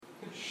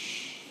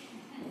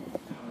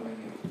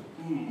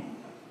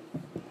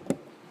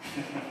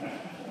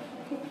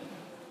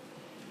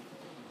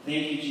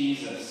Thank you,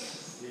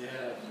 Jesus. Yeah.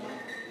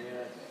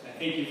 I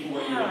thank you for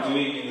what you're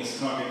doing in this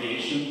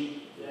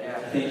congregation. Yeah. I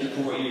thank you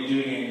for what you're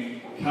doing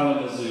in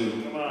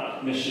Kalamazoo,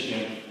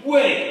 Michigan.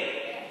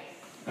 Wait!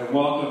 I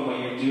welcome what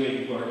you're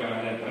doing, Lord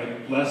God. I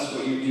bless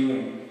what you're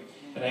doing.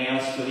 And I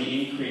ask for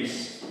the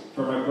increase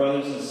for my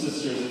brothers and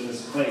sisters in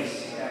this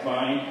place.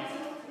 Divine,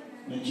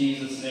 in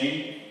Jesus'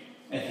 name.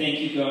 I thank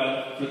you,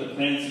 God, for the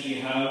plans that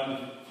you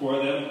have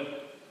for them.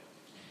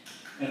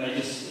 And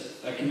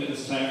I commit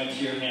this time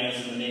into your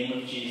hands in the name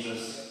of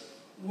Jesus.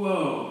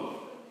 Whoa.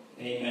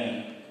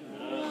 Amen.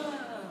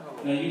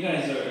 Now, you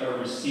guys are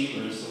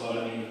receivers, a lot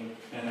of you,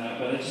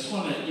 but I just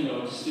want to,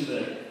 just do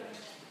the,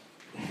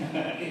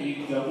 get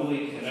you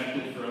doubly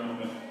connected for a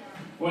moment.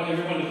 I want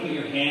everyone to put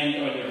your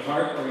hand on your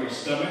heart or your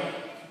stomach.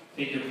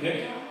 Take your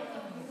pick.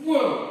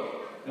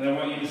 Whoa! And I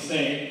want you to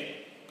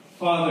say,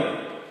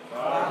 Father,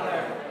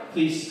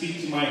 please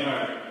speak to my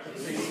heart.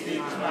 Please speak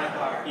to my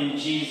heart. In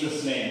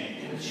Jesus' name.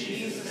 In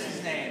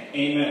Jesus' name.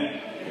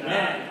 Amen.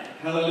 Amen.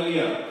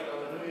 Hallelujah.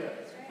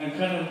 I'm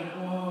kind of,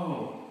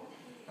 whoa.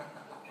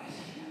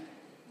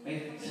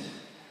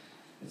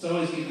 It's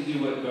always good to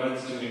do what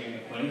God's doing in a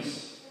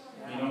place,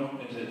 and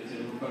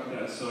to reflect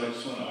that. So I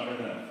just want to honor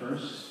that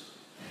first.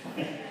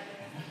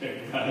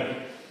 I'd rather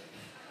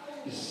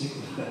just stick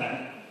with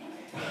that.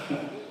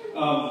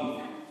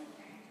 Well,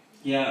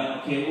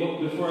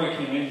 before I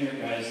came in here,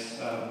 guys,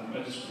 I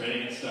was just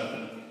praying and stuff,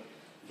 and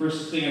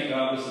first thing I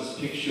got was this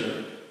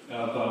picture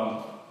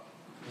of,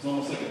 it was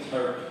almost like a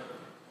tarp.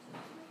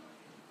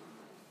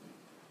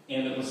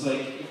 And it was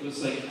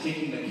like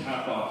taking the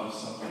cap off of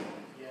something.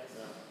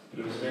 But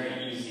it was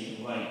very easy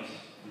and light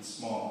and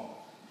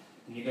small.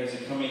 And you guys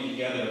are coming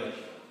together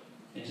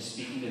and just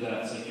speaking to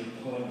that. It's like you're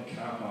pulling the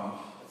cap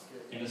off.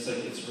 And it's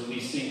like it's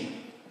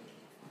releasing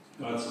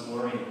God's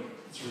glory.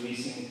 It's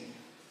releasing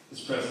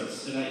His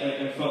presence. And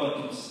I felt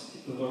like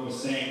the Lord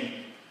was saying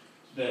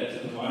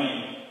that the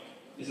vine,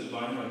 is it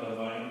vine or the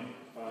vine?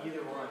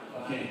 Either one.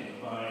 Okay,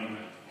 the vine.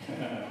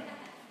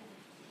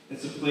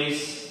 It's a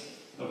place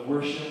of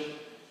worship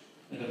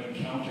and of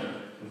encounter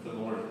with the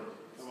Lord.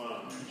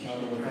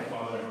 Encounter with the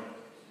Father.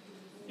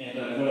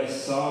 And what I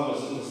saw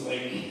was, it was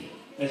like,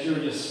 as you were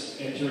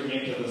just entering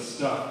into the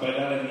stuff, by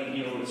that I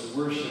mean, it's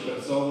worship, but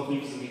it's all the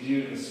things that we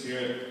do in the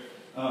Spirit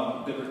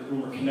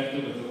when we're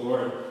connected with the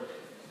Lord.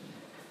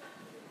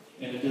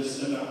 And it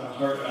is a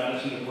heart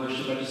attitude of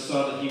worship. I just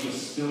saw that He was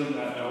spilling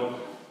that out,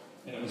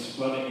 and it was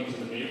flooding into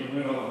the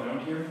neighborhood all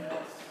around here.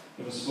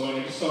 It was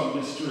flowing. I just saw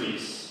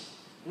mysteries.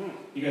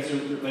 You guys are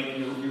like,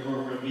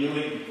 you're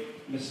revealing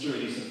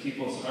mysteries in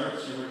people's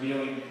hearts. You're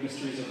revealing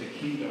mysteries of the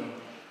kingdom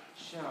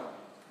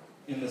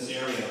in this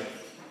area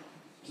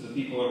to the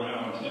people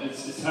around. And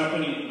it's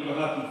happening, it'll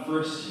happen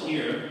first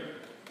here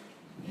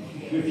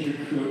with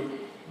your group,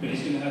 but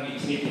He's going to have you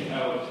take it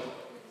out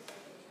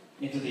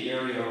into the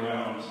area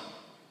around.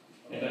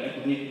 And I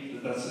believe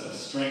that that's a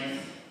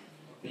strength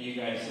that you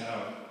guys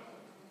have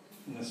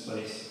in this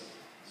place.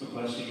 So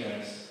bless you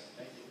guys.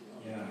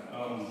 Yeah,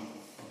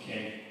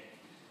 okay.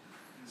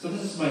 So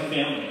this is my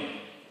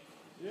family.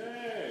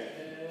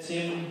 Yay!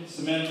 Tim,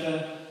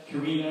 Samantha,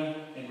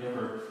 Karina, and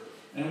River.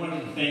 And I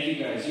wanted to thank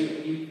you guys.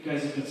 You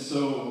guys have been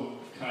so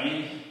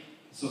kind,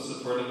 so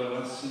supportive of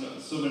us.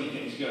 So many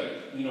things.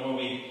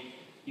 When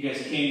you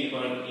guys came, you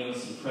brought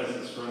some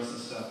presents for us and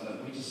stuff.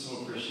 And we just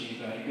so appreciate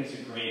that. You guys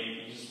are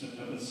great. You just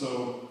have been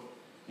so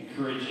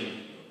encouraging,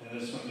 and I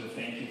just wanted to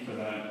thank you for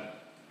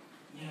that.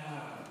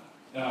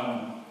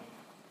 Yeah.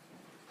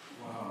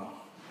 Wow.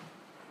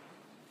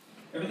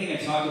 Everything I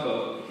talk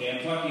about,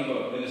 I'm talking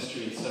about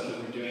ministry and stuff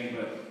that we're doing,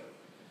 but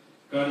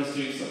God is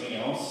doing something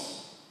else.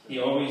 He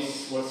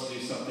always wants to do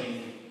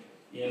something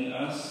in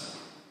us,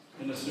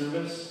 in the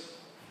service.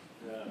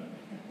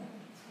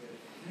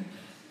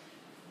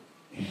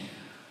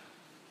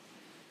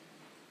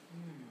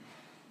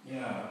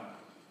 Yeah.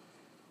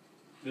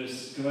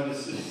 God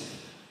is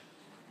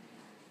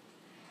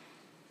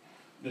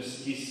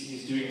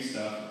He's doing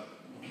stuff,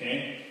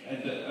 okay?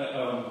 And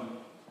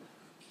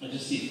I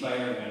just see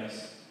fire,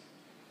 guys.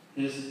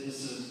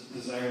 His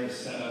desire to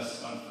set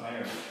us on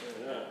fire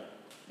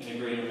in a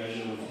greater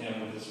measure with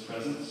Him, with His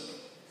presence,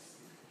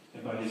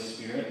 and by His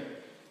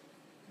Spirit.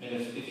 And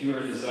if you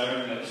are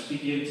desiring that, just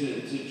begin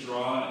to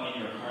draw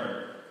in your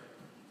heart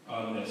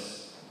on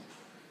this.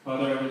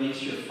 Father, I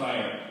release your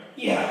fire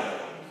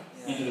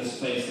into this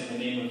place in the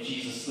name of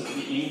Jesus. Let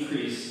the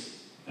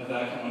increase of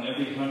that come on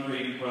every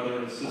hungry brother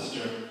and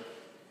sister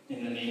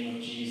in the name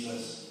of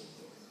Jesus.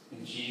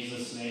 In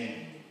Jesus'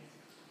 name.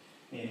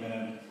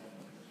 Amen.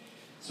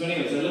 So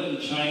anyways, I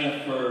lived in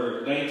China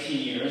for 19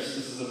 years.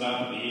 This is a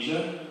map of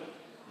Asia.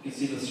 You can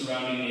see the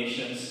surrounding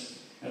nations.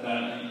 And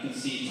then you can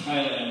see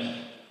Thailand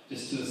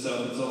just to the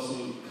south. It's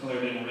also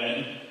colored in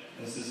red.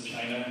 This is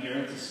China here.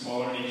 It's a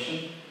smaller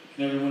nation.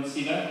 Can everyone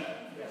see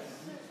that?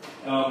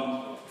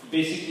 Yes.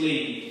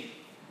 Basically,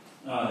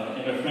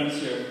 and our friends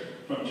here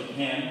from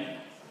Japan,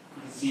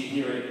 you can see it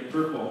here in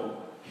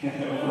purple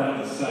over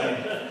on the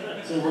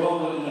side. So we're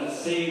all in that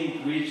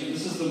same region.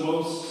 This is the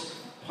most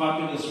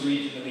populous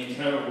region in the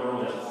entire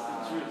world.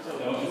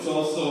 It's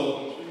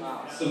also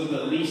Wow. some of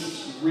the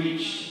least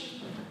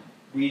reached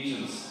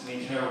regions in the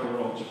entire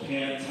world.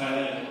 Japan,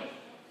 Thailand,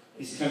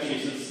 these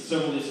countries, and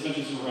several of these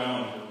countries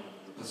around.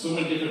 There's so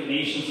many different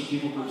nations and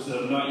people groups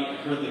that have not yet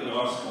heard the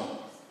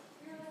gospel.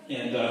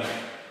 And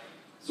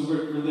so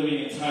we're living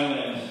in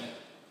Thailand,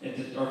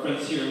 and our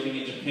friends here are living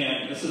in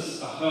Japan. This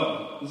is a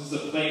hub. This is a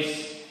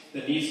place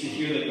that needs to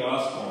hear the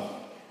gospel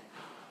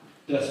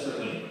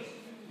desperately.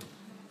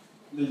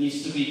 There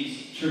needs to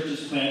be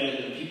churches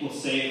planted and people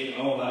saved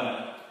and all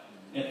that.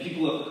 And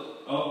people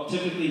have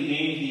typically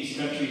named these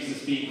countries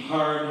as being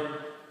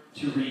hard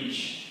to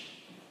reach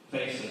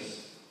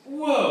places.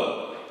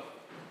 Whoa!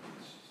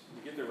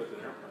 You get there with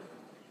an airplane.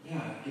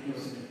 Yeah, get there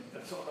with an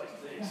That's all I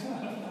say.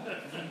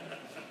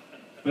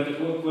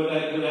 But what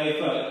I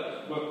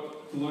thought,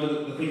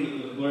 the thing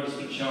that the Lord has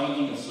been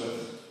challenging us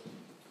with,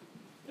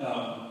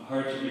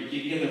 hard to reach.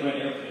 You can get the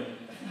right airplane.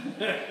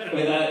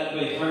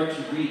 by hard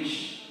to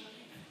reach,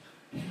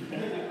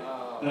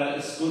 that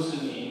is supposed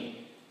to mean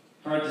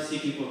hard to see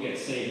people get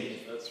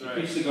saved. That's You right.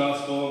 preach the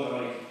gospel and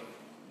they're like,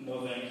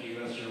 no thank you,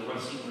 that's your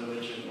Western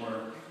religion,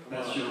 or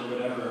that's your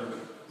whatever,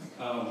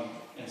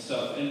 and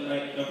stuff. And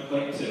I would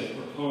like to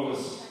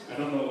propose, I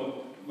don't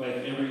know, like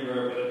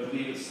everywhere, but I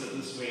believe it's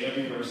this way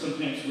everywhere.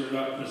 Sometimes we're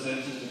not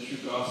presented the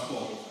true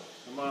gospel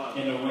Come on.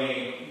 in a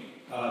way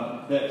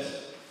that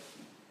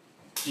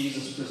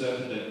Jesus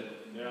presented it.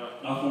 Yeah.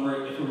 Often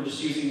if we're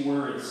just using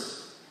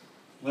words,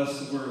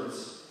 less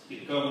words,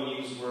 God will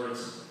use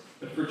words.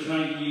 But if we're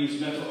trying to use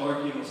mental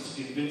arguments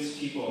to convince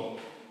people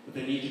that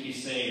they need to be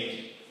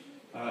saved,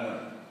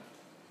 I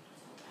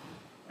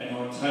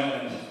know in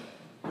Thailand,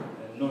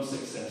 no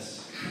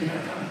success.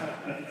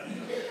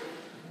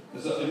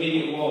 There's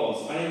immediate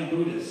walls. I am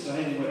Buddhist. I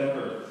am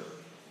whatever.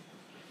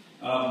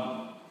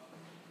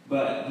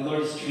 But the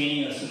Lord is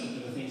training us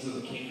in the things of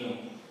the kingdom,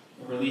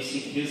 and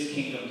releasing His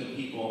kingdom to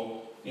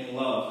people in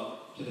love,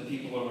 to the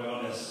people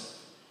around us.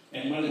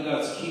 And when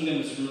God's kingdom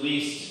is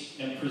released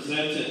and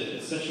presented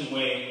in such a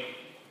way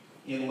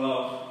in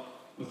love,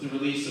 with the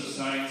release of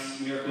signs,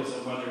 miracles,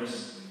 and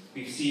wonders,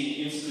 we've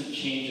seen instant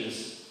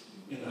changes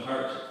in the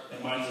heart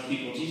and minds of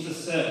people. Jesus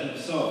said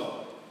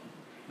Himself,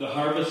 the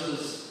harvest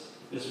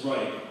is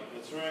ripe.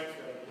 That's right.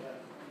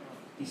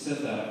 He said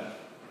that.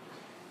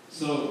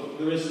 So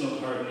there is no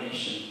hard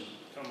nation.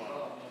 Come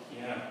on.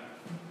 Yeah,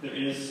 there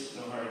is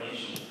no hard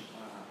nation.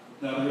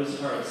 Now there is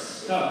hard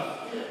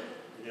stuff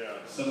Yeah.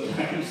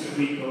 sometimes that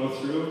we go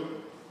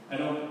through. I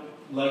don't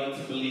like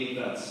to believe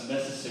that's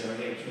necessary.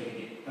 I try to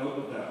get out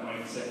of that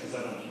mindset because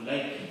I don't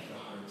like the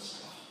hard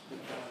stuff.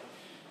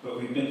 But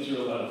we've been through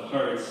a lot of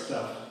hard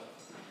stuff.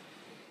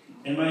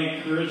 And my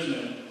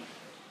encouragement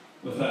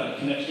with that,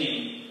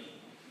 connecting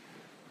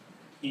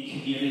in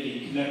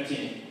community,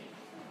 connecting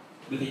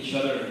with each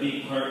other,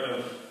 being part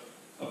of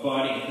a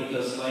body that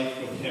does life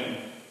with Him.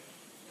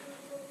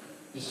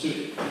 Just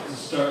to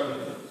start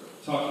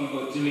with talking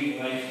about doing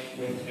life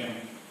with Him.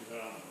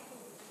 Yeah.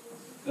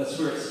 That's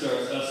where it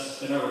starts,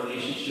 us and our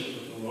relationship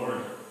with the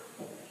Lord.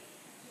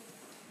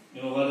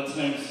 You know, a lot of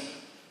times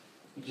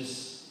we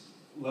just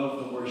love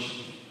the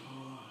worship.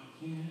 Oh,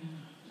 yeah.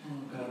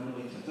 Oh, God,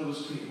 really, that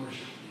was great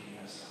worship today.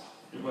 Yes.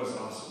 It was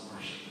awesome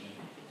worship today.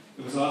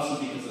 It was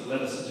awesome because it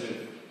led us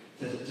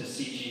to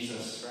see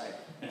Jesus. Right.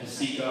 And to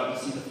see God,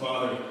 to see the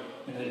Father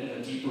in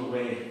a deeper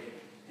way.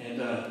 And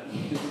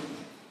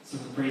so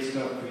praise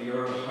God for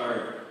your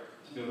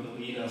heart to be able to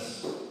lead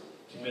us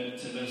to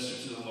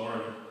minister to the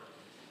Lord.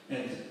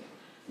 And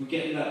we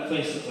get in that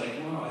place of like,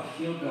 wow, I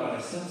feel God,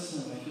 I sense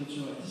Him, I feel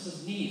joy. This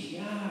is neat.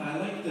 Yeah, I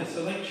like this. I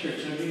like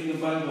church. I'm reading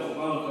the Bible.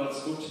 Wow, God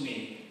spoke to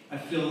me. I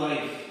feel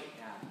life.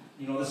 Yeah.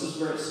 You know, this is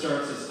where it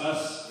starts. It's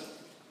us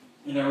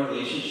in our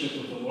relationship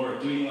with the Lord,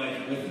 doing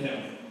life with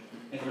Him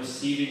and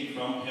receiving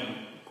from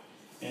Him.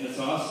 And it's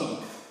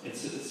awesome.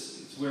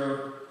 It's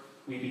where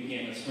we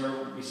begin. It's where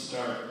we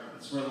start.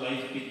 It's where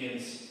life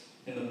begins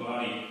in the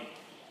body.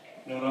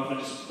 You know, and often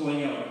just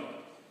pulling out,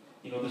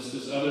 you know,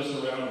 there's others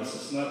around us.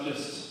 It's not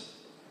just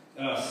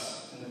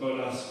us and about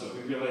us, but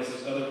we realize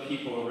there's other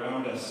people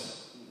around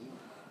us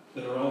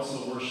that are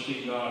also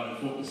worshiping God and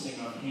focusing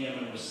on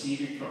Him and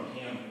receiving from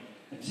Him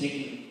and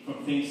taking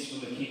from things from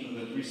the kingdom,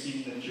 that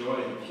receiving the joy,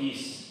 the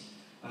peace,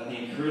 the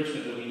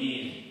encouragement that we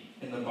need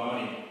in the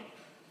body.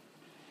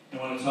 I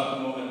want to talk a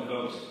moment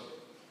about,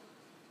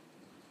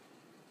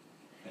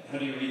 how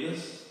do you read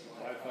this?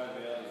 Wi-Fi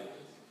value.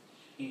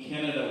 In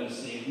Canada, we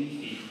say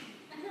Wi-Fi.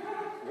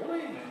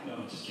 Really?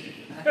 No, just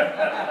kidding.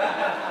 Wi-Fi.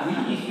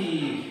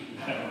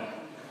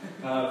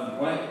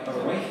 Or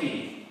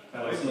Wi-Fi.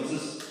 So it's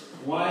this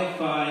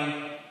Wi-Fi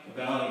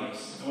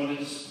values. I want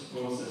to just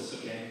propose this,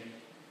 okay?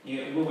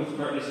 Yeah, we're with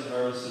Partners in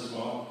Harvest as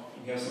well.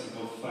 We have something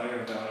called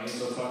fire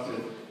values. I'll talk to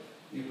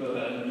you about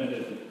that in a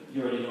minute.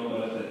 You already know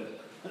about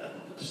it,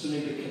 but just to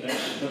make the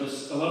connection. But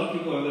a lot of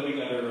people are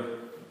living under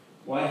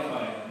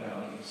Wi-Fi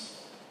values.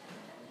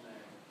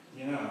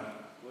 Yeah.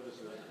 What is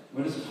that?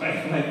 What is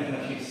Wi-Fi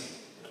values?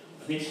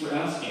 Thanks for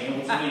asking. I know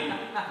what's me.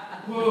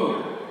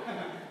 Whoa.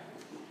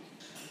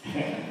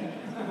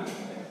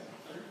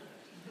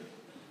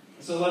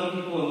 So a lot of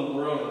people in the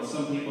world and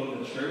some people in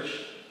the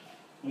church,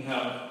 we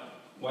have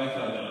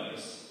Wi-Fi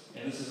values.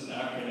 And this is an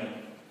acronym.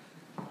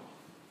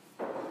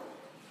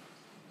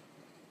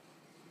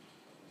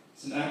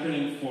 It's an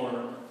acronym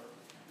for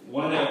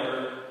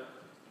whatever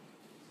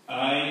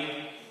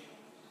I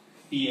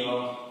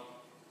feel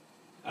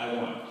I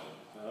want.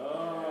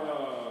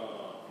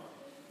 Oh.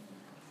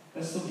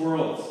 That's the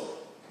world.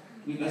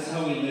 That's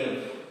how we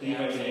live day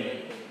by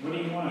day. What do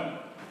you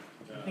want?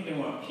 I think I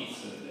want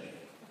pizza today.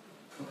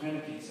 What kind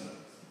of pizza?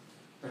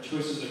 Our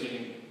choices are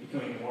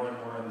becoming more and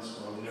more in this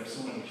world. We have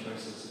so many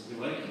choices. We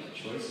like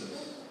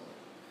choices.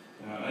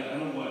 I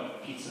don't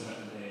want Pizza Hut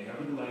today. I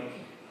would like.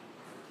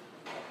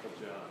 Papa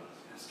John's.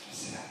 I was going to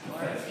say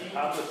that.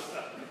 Papa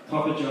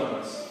Papa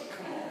John's.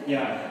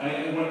 Yeah,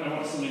 I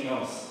want something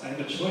else. I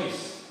have a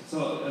choice.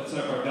 That's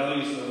our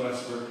values in the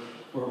West.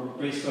 We're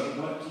based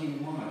on what do you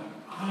want?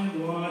 I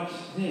want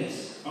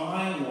this.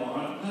 I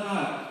want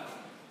that.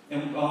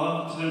 And a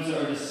lot of times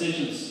our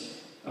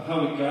decisions of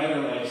how we guide our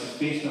lives is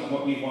based on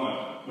what we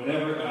want.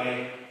 Whatever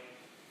I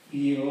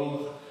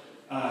feel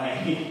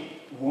I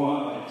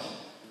want.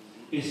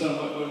 Based on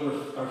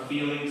what our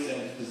feelings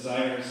and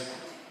desires.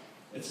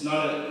 It's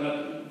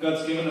not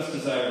God's given us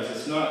desires.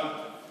 It's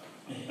not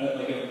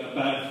like a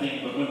bad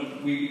thing. But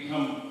when we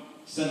become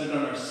centered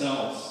on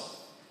ourselves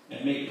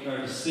and make our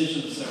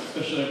decisions,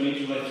 especially our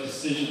major life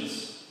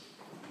decisions,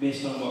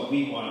 based on what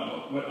we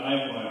want, what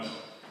I want,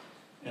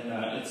 and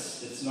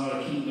it's not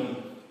a kingdom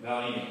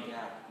value.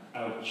 Yeah.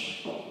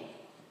 Ouch.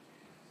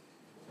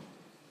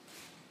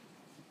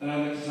 And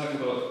I'd like to talk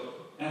about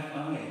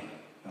FI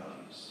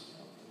values.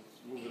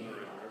 Moving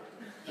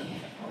around.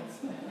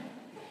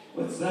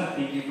 What's that?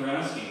 Thank you for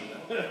asking.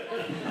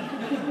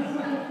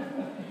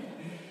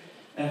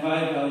 FI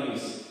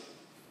values.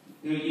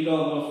 You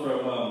all know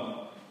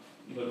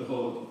from the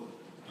whole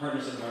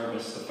Partners in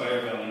Harvest, the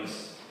fire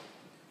values.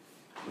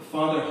 The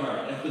Father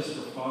heart, F is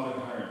for Father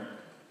heart.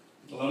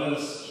 A lot of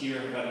us here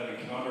have had an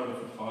encounter with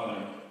the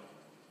Father.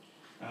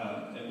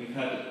 And we've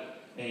had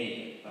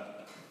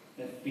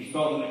we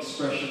felt an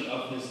expression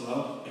of His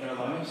love in our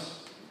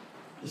lives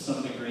to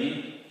some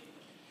degree.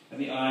 And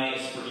the I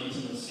is for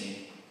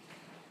intimacy.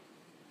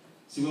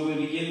 See, when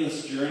we begin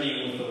this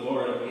journey with the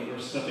Lord, we're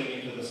stepping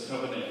into this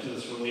covenant, into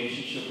this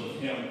relationship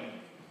with Him,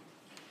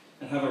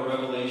 and have a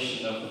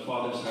revelation of the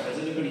Father's heart. Has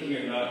anybody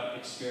here not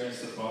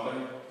experienced the Father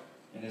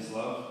and His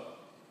love?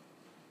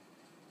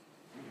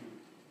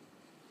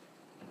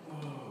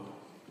 Oh.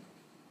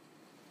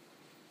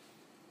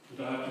 You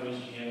don't have to raise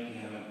your hand if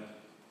you haven't.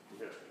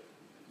 Yeah.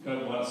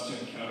 God wants to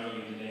encounter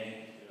you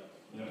today.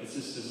 It's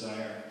His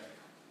desire.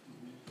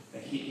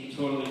 And He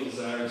totally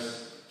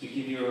desires to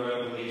give you a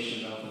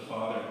revelation of the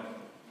Father.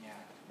 Yeah.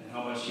 And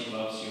how much He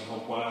loves you,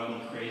 how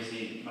wildly,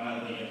 crazy,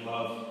 madly in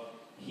love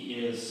He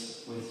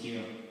is with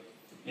you.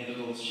 And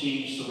it'll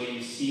change the way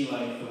you see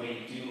life, the way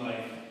you do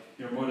life,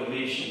 your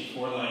motivation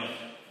for life,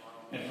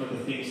 and for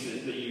the things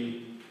that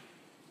you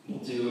will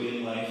do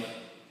in life.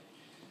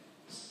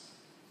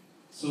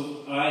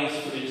 So I is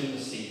for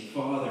intimacy,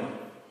 Father,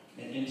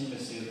 and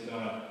intimacy with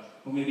God.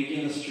 When we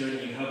begin this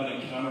journey, you have an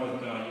encounter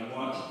with God. You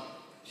want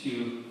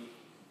to,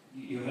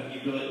 you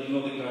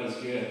know that God is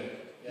good.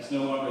 He's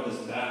no longer this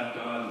bad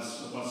God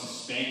that wants to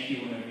spank you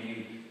whenever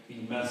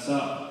you mess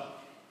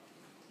up.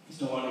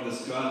 He's no longer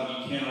this God that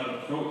you cannot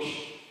approach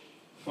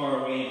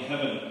far away in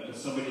heaven, but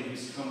somebody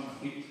who's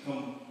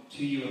come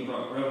to you and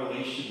brought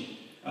revelation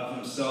of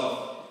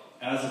Himself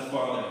as a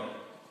Father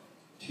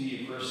to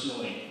you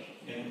personally.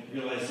 And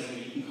realizing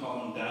that you can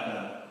call Him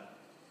Dada,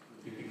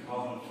 you can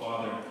call Him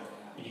Father,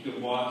 and you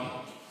can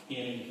walk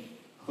in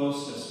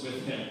closeness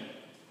with Him.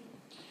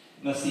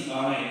 And that's the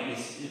I,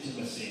 is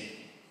intimacy.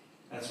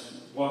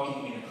 That's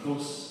walking in a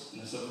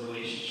closeness of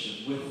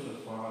relationship with the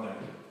Father.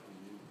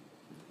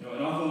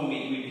 And often when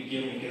we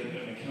begin, we get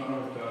an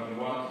encounter with God, we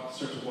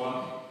start to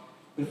walk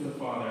with the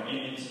Father in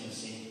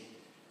intimacy,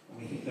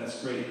 and we think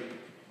that's great.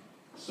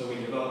 So we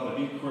develop a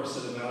new core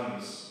set of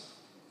values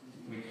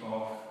we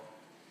call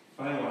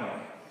FIY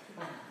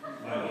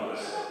values.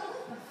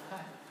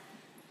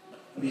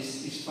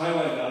 These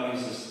FIY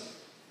values is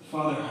the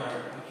Father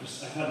heart.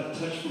 I've had a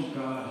touch from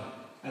God.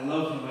 I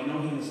love Him. I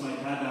know Him as my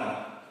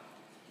Dada.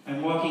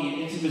 I'm walking in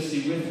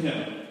intimacy with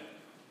Him.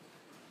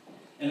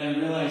 And I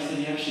realize that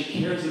He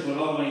actually cares about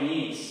all my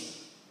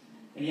needs.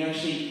 And He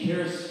actually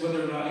cares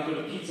whether or not I go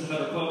to Pizza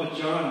Hut or Papa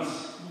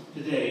John's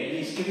today. And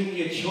He's giving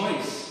me a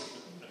choice.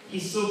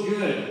 He's so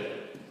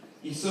good.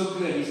 He's so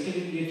good. He's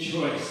giving me a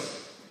choice.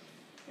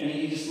 And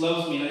He just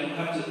loves me, and I don't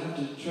have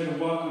to try to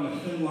walk on a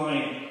thin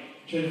line,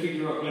 try to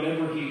figure out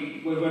whatever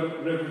He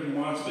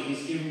wants, but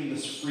He's giving me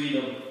this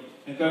freedom.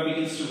 And God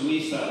begins to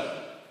release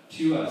that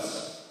to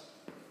us.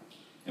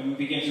 And we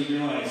begin to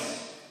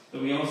realize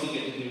that we also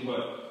get to do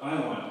what I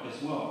want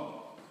as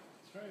well.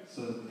 That's right.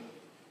 So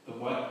the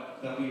what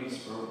that we use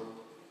for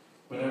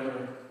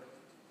whatever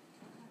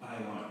I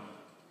want.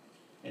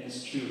 And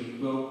it's true, He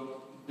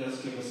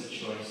does give us a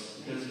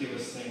choice. He does give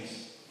us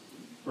things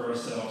for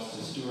ourselves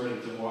to steward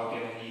and to walk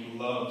in, and He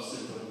loves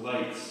and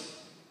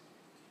delights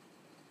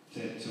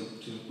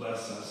to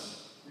bless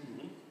us.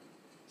 Mm-hmm.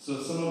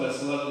 So some of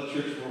us, a lot of the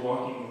church, we're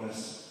walking in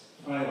this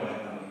FIY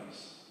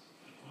values.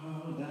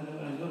 "Oh, Dad,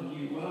 I love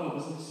you. Wow,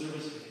 wasn't the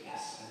service great?"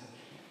 "Yes.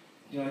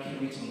 I can't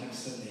wait till next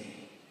Sunday.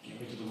 I can't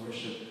wait till the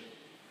worship.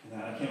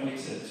 And I can't wait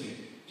to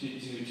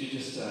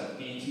just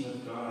be intimate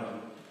with God."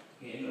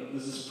 And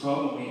there's this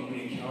problem we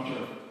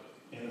encounter,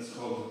 and it's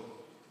called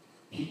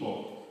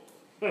people.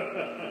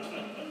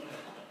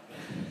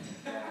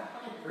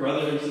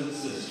 Brothers and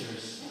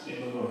sisters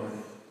in the Lord.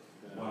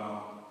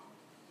 Wow.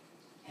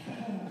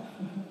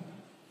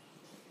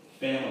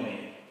 Family.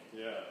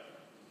 Yeah.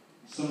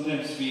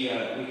 Sometimes we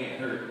get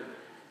hurt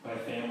by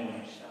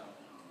family.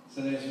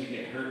 Sometimes we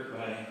get hurt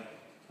by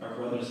our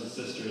brothers and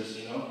sisters,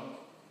 you know.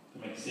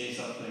 They might say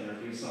something or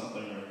do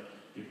something or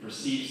you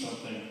perceive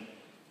something,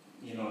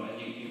 you know,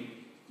 and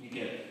you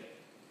get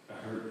a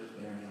hurt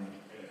there,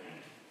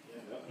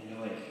 and you're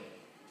like,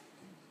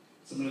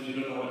 sometimes you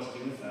don't know what to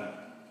do with that.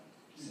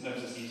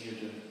 Sometimes it's easier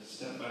to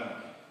step back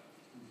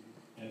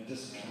and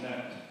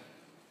disconnect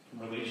from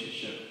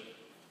relationship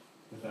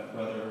with that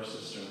brother or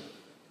sister.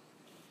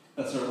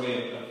 That's our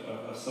way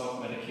of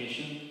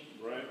self-medication,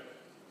 Right.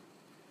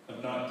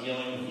 of not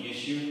dealing with the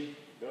issue,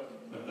 Yep.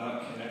 of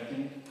not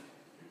connecting.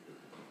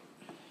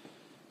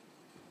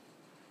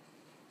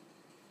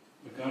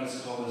 But God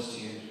has called us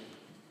to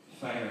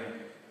fire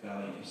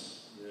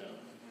values. Yeah.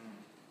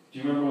 Do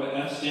you remember what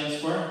F stands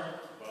for?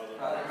 Father.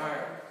 Father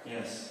heart.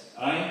 Yes.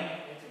 I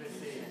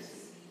Intimacy.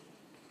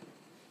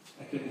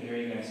 I couldn't hear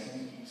you guys. Can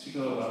you speak a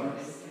little louder?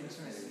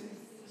 Intimacy.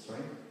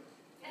 Sorry?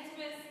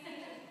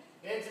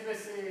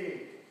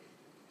 Intimacy.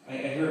 I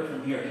heard it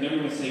from here. Can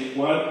everyone say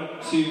 1,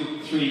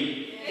 2,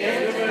 3?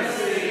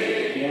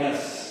 Intimacy.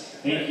 Yes.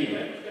 Thank you.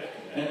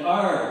 And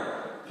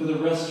R for the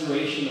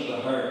restoration of the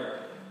heart.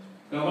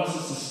 God wants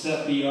us to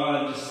step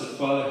beyond just the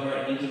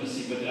father-heart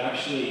intimacy, but to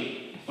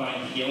actually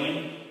find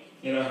healing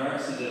in our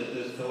hearts and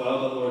to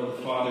allow the Lord,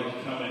 the Father,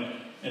 to come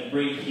in and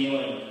bring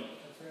healing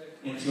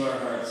into our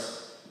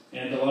hearts.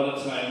 And a lot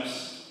of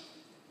times,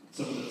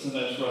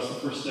 sometimes for us, the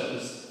first step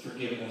is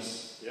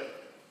forgiveness. Yep.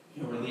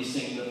 You know,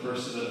 releasing the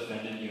person that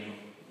offended you.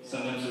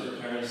 Sometimes it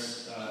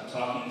requires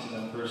talking to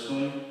them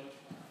personally.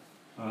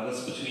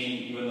 That's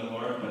between you and the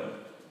Lord, but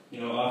you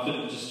know,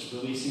 often just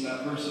releasing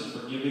that person,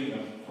 forgiving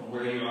them from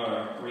where you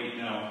are right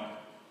now,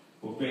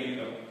 will bring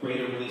a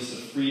greater release of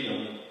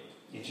freedom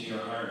into your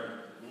heart.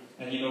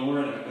 And you know,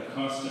 we're in a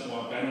constant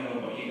walk. I don't know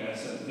about you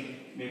guys. I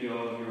think maybe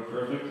all of you are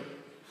perfect.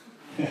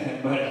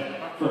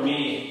 But for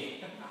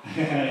me,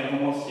 I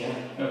almost, yeah.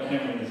 Oh,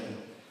 Cameron is good.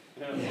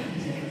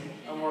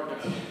 Yeah. I'm working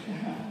on it.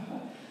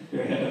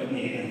 You're ahead of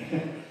me.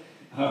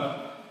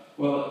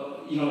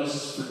 Well, you know, this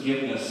is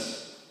forgiveness.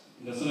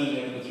 You know, sometimes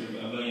I have to go through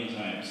 1,000,000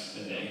 times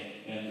a day.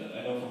 And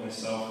I know for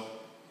myself,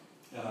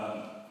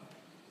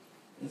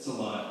 it's a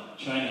lot.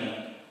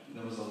 China,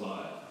 there was a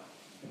lot.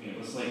 I mean, it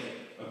was like,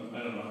 I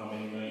don't know how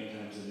many million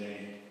times a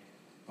day.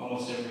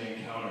 Almost every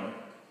encounter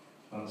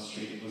on the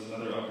street was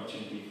another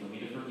opportunity for me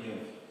to forgive.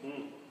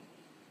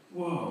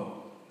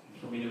 Whoa. And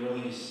for me to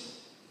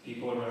release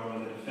people around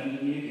me that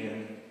offended me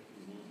again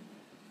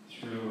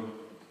through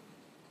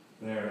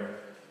their,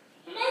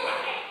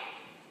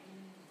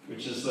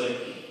 which is like,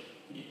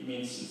 it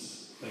means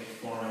it's like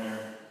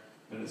foreigner,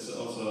 but it's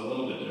also a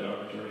little bit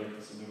derogatory.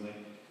 Something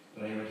like,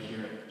 but I would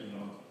hear it, you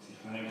know,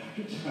 time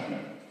after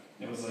time.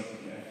 It was like,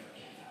 okay, I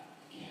forgive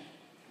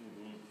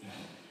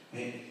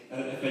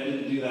that. If I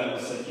didn't do that, it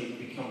was like you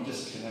become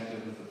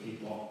disconnected with the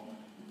people.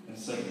 And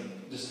it's like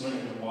just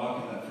learning to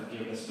walk in that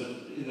forgiveness. But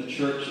in the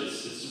church,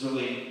 it's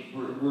really,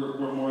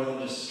 we're more than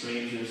just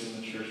strangers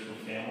in the church.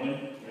 We're family.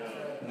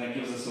 Yeah. And that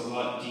gives us a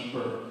lot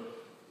deeper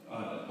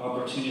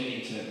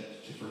opportunity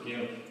to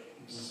forgive.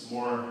 It gives us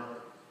more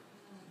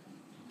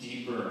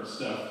deeper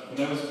stuff. When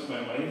I was with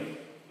my wife,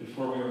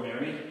 before we were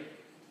married,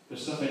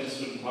 there's stuff I just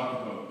wouldn't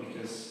talk about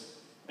because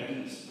I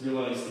didn't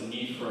realize the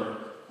need for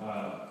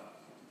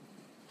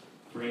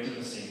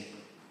intimacy.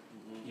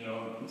 You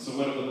know, and so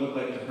what it would look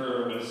like to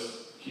her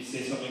was she'd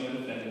say something that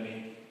offended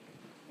me,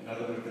 and I'd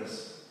look like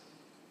this.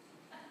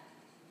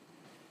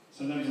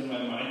 Sometimes in my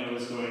mind I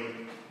was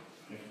going,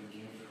 I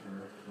forgive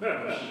her for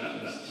what she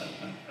just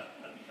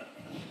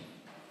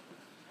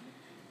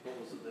What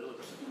was it the other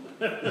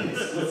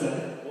time? What's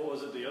that? What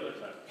was it the other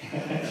time?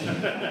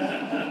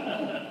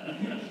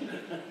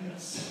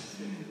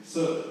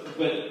 So,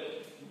 but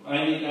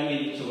I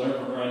need to learn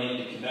from her. I need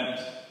to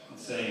connect and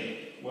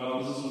say, well,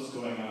 this is what's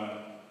going on.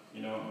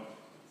 You know,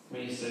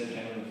 what you said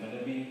kind of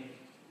offended me,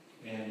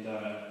 and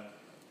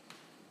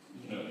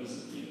you know,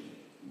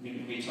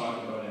 we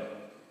talk about it,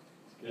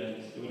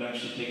 and it would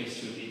actually take us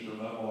to a deeper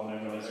level. And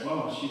I realized,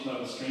 well, she's not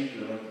a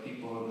stranger like the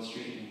people on the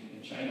street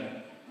in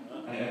China.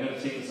 I got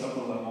to take this up a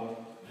level.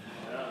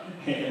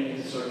 And I need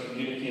to start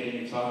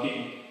communicating and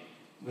talking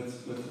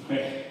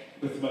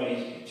with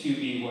my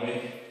to-be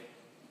wife.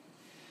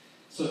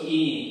 So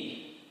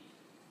E,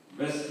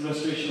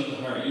 restoration of the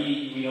heart.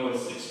 E, we know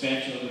it's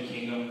expansion of the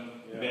kingdom,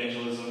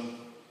 evangelism,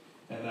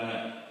 and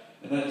that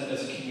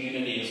as a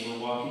community, as we're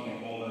walking in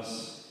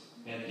wholeness,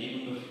 and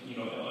even with, you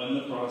know, in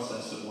the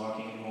process of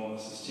walking in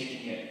wholeness, is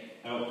taking it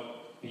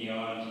out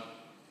beyond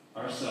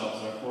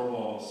ourselves, our four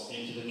walls,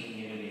 into the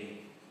community.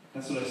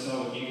 That's what I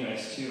saw with you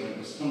guys too. It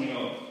was coming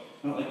out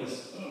not like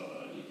this.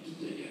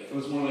 It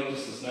was more like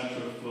just this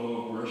natural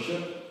flow of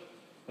worship,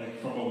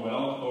 like from a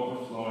well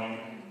overflowing,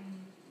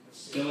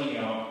 spilling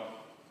out,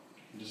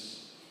 and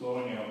just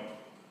flowing out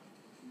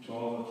to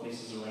all the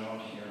places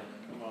around here.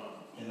 Come on.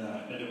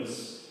 And it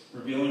was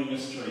revealing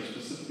mysteries,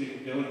 specifically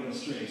revealing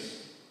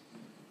mysteries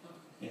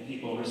in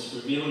people. It was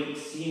revealing,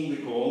 seeing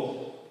the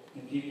gold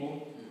in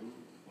people.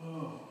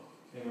 Whoa.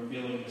 And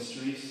revealing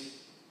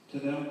mysteries to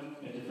them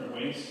in different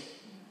ways.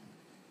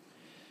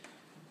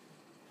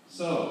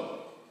 So,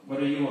 what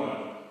are you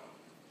on?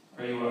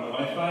 Are you on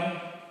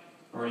Wi-Fi?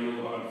 Or are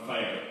you on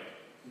fire?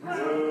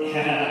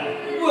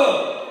 Yeah.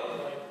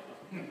 Whoa!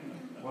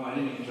 Wow, I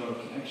didn't even draw a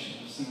connection.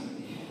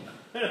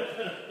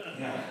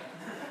 Yeah.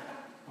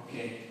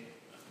 Okay.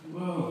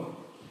 Whoa.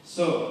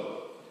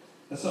 So,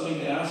 that's something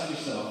to ask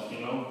yourself, you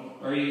know.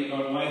 Are you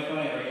on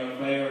Wi-Fi? Are you on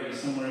fire? Are you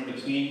somewhere in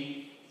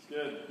between? It's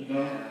good. You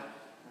know?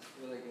 That's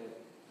really good.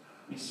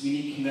 We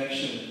need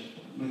connection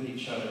with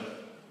each other.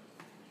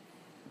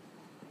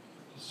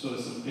 Just show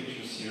some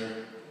pictures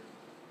here.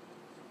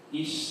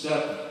 Each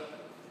step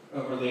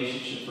of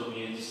relationship for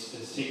me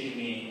has taken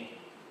me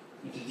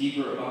into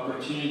deeper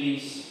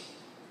opportunities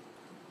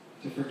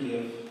to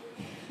forgive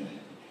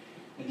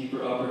and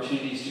deeper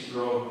opportunities to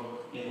grow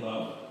in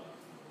love.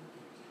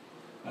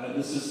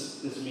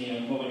 This is me.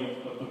 I'm holding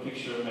up a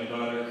picture of my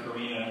daughter,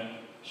 Karina,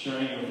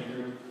 sharing with a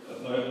group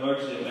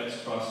largely of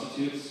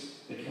ex-prostitutes.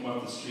 They come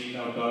off the street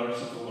now,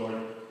 daughters of the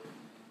Lord,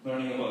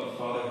 learning about the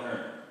Father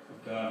heart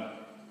of God.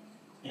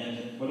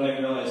 And what I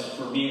realized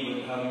for me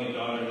with having a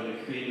daughter, that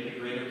it created a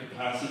greater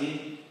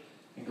capacity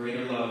and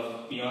greater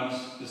love beyond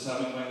just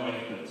having my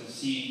wife, but to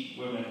see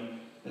women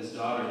as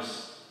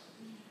daughters,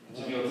 and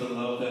to be able to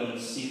love them and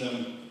see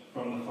them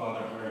from the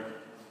Father heart.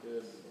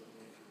 Good.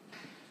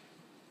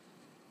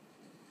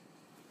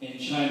 In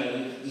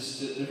China, just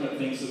the different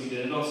things that we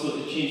did.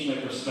 It changed my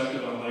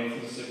perspective on life.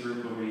 This is a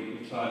group where we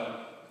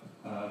taught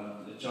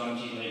the John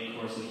G. Lake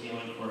course, the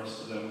healing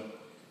course to them.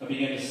 I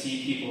began to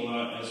see people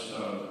not as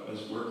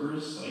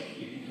workers, like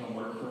you can come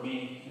work for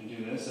me and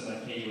do this, and I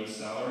pay you a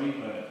salary,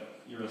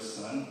 but you're a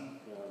son,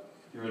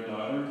 you're a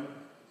daughter,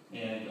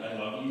 and I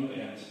love you,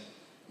 and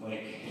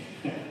like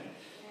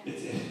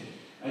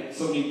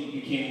something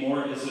became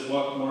more as it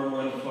walked more and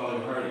more in the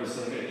Father heart. It was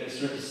like I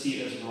started to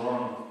see it as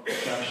wrong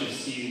to actually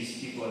see these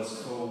people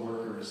as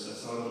co-workers. I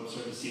started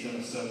to see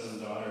them as sons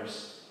and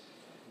daughters,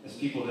 as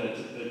people that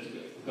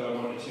God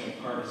wanted to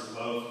impart His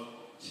love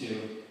to,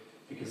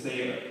 because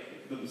they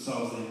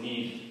themselves they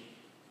need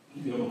to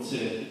be able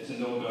to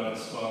know God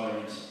as Father.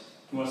 And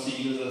He wants to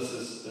use us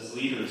as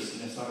leaders,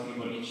 and He's talking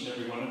about each and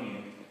every one of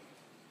you,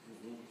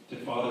 to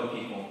father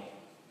people,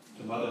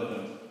 to mother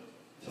them,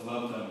 to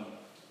love them.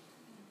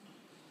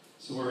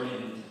 So we're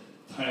in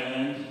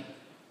Thailand.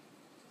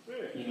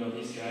 You know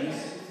these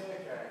guys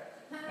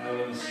out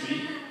on the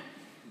street.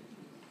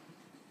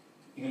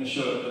 I'm going to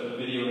show a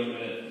video in a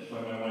minute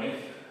by my wife.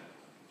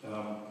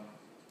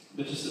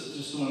 But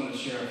just wanted to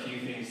share a few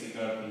things that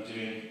God has been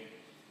doing.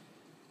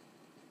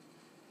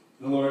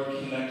 The Lord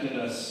connected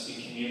us in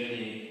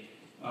community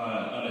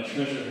on a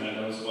treasure hunt.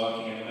 I was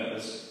walking and I met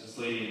this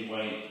lady in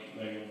white,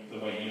 wearing the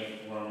white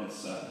uniform.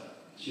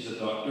 She's a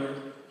doctor,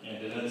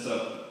 and it ends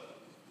up,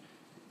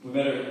 we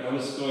met her. I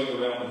was going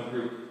around with a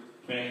group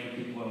praying for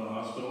people in the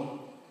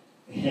hospital,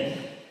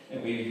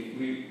 and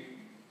we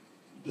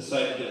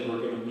decided that we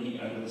were going to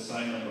meet under the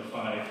sign number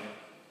 5.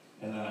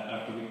 And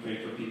after we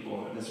prayed for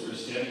people, and as we were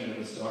standing there,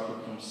 this doctor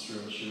comes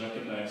through, and she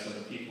recognized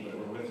other people that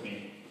were with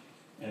me.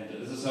 And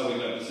this is how we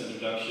got this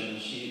introduction.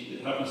 She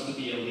happens to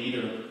be a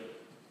leader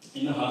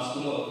in the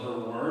hospital of her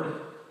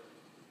ward,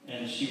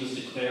 and she was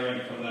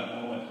declaring from that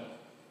moment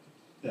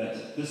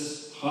that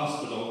this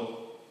hospital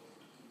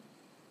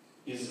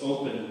is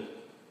open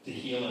to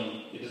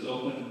healing. It is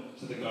open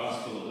to the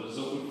gospel. It is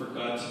open for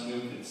God to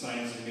move in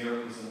signs and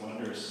miracles and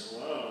wonders.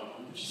 Wow.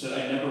 And she said,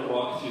 I never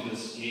walked through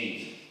this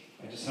gate.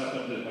 My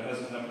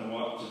husband happened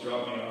to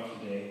drop me off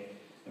today,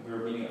 and we were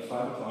meeting at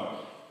 5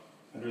 o'clock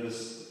under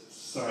this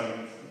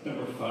sign,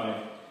 number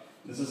 5.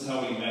 This is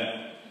how we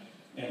met.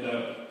 And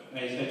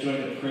I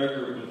joined a prayer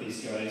group with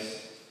these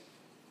guys.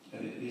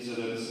 And this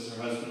is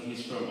her husband.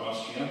 He's from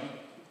Austria.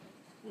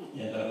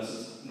 And this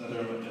is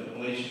another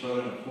Malaysian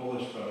brother and a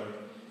Polish brother.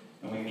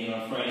 And we meet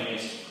on Friday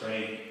nights to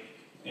pray.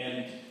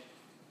 And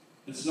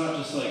it's not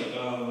just like,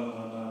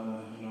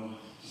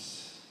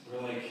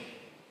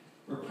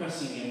 we're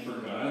pressing in for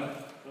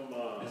God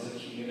as a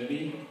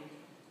community.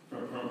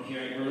 From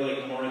hearing, we're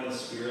like more in the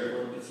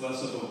spirit. It's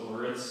less about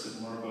words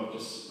and more about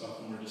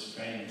often we're just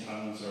praying in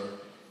tongues, or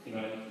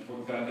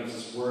when God gives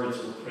us words,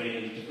 we're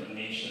praying into different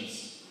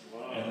nations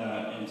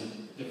and into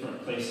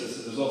different places.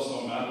 And there's also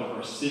a map of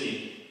our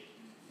city.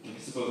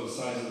 It's about the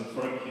size of the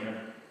front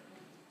here.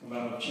 A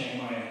map of Chiang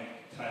Mai,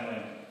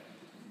 Thailand,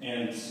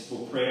 and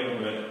we'll pray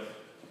over it.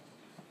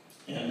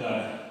 And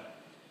I'll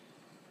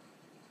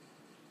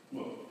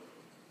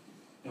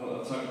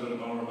talk a bit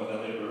more about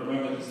that later, but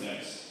remember this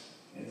next.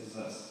 This is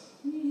us.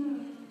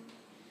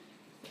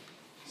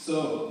 So,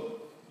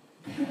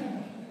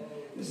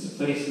 This is a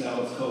place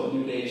now, it's called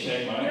New Day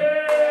Chiang Mai. The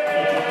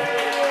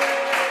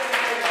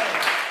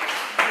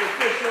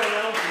official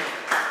announcement.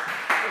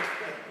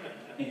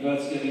 And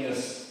God's giving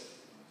us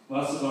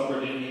lots of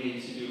opportunity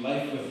to do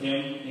life with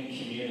Him in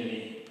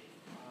community.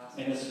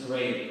 And it's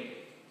great.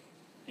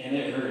 And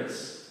it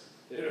hurts.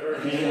 It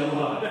hurts. And a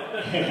lot.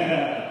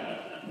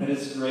 But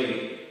it's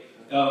great.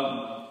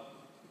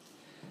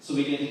 So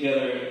we get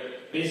together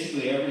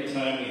basically every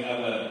time we have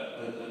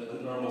a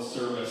normal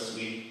service,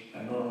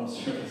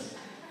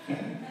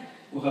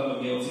 we'll have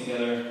a meal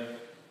together.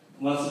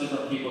 Lots of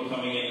different people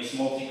coming in. It's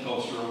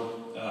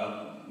multicultural,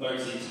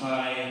 largely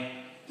Thai,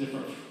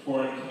 different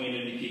foreign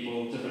community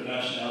people, different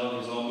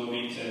nationalities all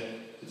moving to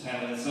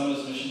Thailand. Some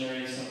as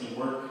missionaries, some to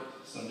work,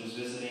 some just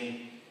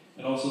visiting.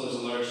 And also there's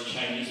a large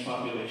Chinese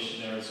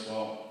population there as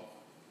well.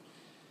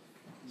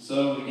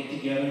 So we get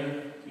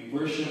together, we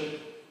worship.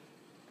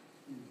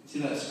 See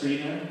that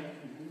screen there?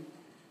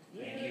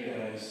 Thank you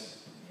guys.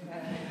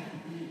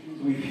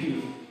 We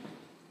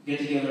get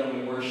together and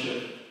we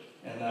worship,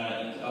 and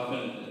that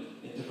often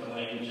in different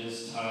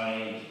languages,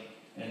 Thai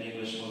and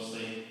English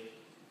mostly.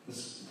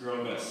 This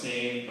girl got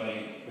saved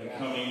by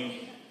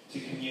coming to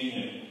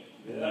communion.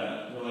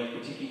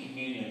 We're taking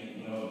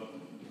communion,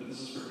 but this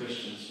is for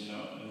Christians,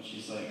 And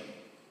she's like,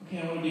 okay,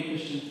 I want to be a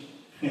Christian.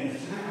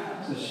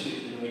 So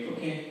we're like,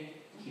 okay.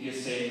 She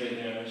gets saved right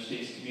there, and she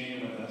takes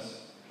communion with us.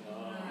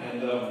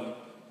 And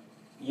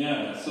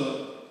so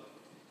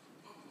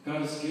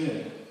God is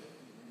good.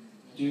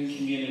 Doing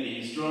community,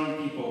 He's drawing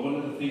people. One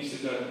of the things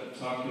that God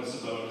talked to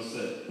us about is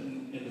that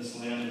in this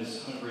land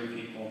is hungry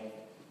people.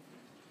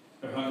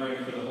 They're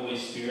hungering for the Holy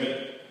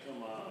Spirit.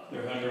 Come on.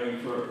 They're hungering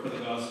for the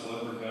gospel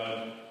of our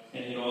God.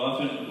 And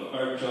often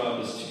our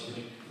job is to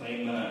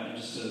proclaim that and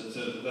just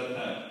to let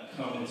that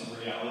come into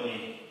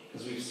reality.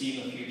 Because we've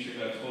seen the future.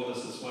 God told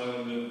us that's why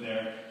we moved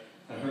there.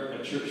 A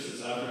church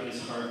that's after His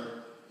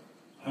heart,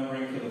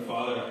 hungering for the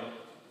Father,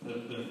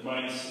 their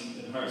minds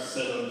and hearts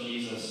set on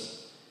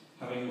Jesus,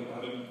 having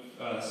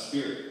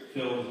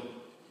Spirit-filled,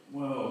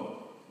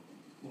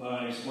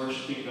 lives,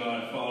 worshiping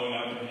God, following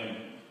after Him.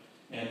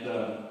 And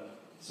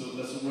so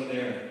that's what we're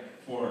there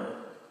for.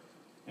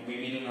 And we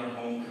meet in our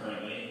home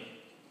currently.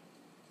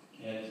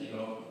 And,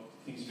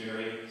 things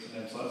vary.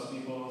 Sometimes lots of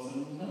people,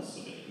 sometimes not so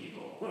many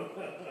people. But,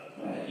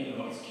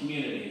 it's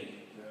community.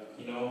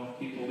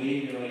 People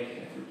leave, you're like,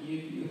 I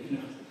forgive you.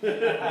 I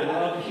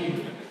love you.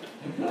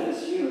 I bless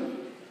you.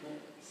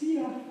 See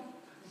ya.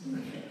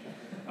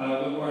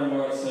 But more and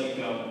more, it's like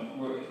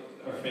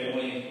our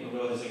family, we're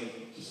realizing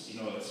just,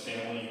 it's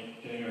family,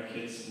 getting our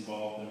kids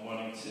involved and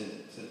wanting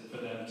for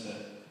them to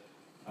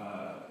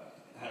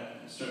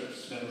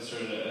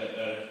started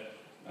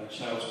a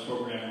child's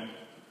program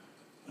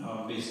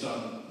based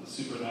on the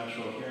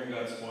supernatural, hearing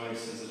God's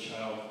voice as a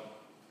child,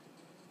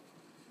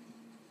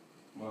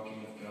 walking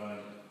with God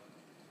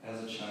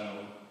as a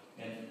child.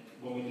 And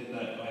when we did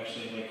that,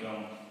 actually, it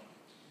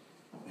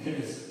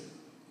was,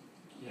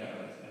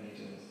 I need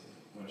to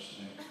watch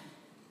tonight.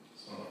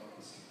 So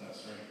let's get that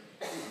straight.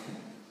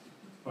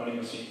 Body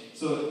mercy.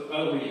 So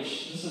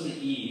outreach, this is the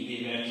E, the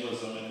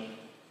evangelism, and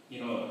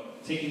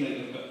taking the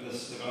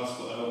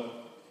gospel out.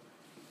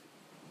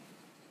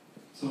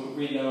 So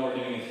right now we're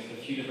doing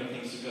a few different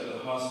things. We've got the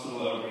hospital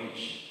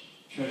outreach,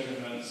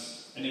 treasure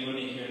hunts.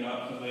 Anybody here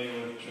not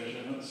familiar with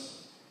treasure hunts?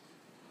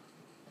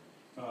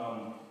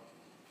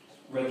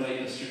 Red Light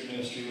District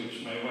Ministry,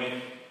 which my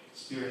wife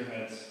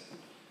spearheads.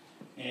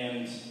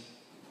 And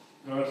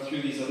God,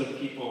 through these other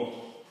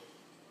people,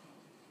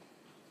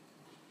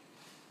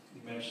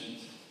 you mentioned,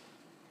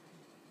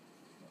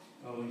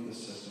 I'll leave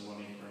this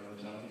testimony for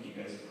another time. I think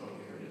you guys have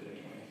probably heard it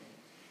anyway.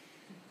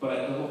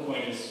 But the whole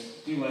point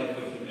is, do life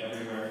with Him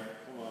everywhere.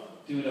 Come on.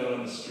 Do it out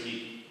on the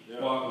street.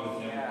 Yeah. Walk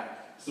with Him.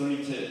 It's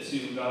learning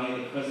to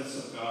value the presence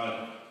of God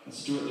and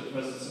steward the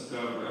presence of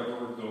God wherever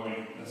we're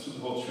going. That's what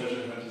the whole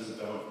treasure hunt is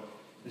about.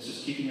 It's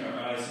just keeping our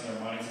eyes and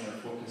our minds and our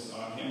focus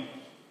on Him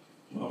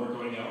while we're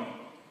going out,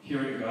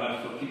 hearing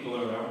God for people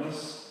around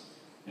us,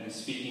 and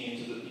speaking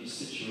into each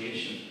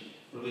situation,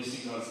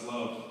 releasing God's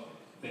love.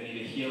 If they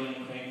need a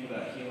healing, praying for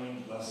that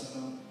healing, blessing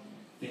them.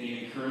 If they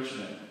need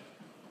encouragement,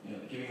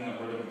 giving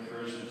that word of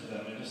encouragement to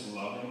them and just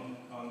loving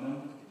on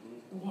them.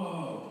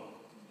 Whoa!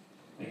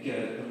 Like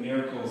the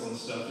miracles and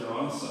stuff, they're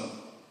awesome.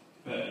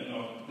 But,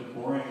 they're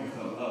boring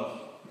without love.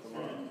 Come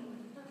on.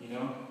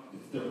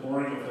 They're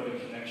boring without a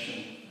connection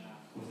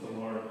with the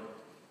Lord.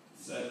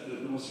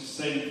 The most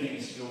exciting thing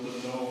is to be able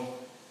to know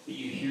that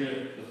you hear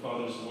the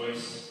Father's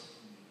voice,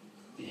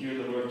 to hear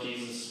the Lord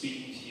Jesus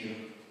speaking to you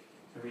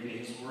every day.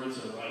 His words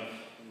are life.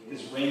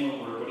 His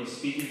rhema word, what He's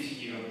speaking to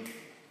you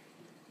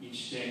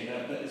each day,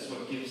 that is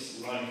what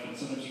gives life. And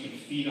sometimes you can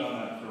feed on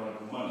that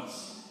for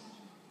months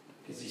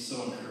because He's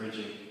so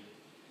encouraging.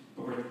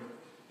 But we're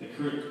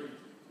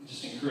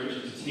just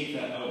encouraging to take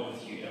that out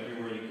with you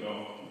everywhere you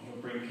go.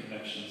 He'll bring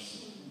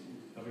connections.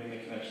 He'll bring the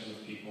connections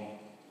with people.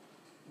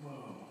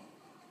 Whoa.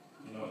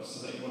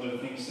 So like one of the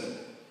things that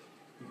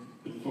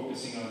we've been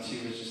focusing on too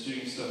is just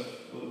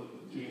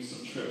doing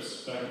some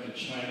trips back into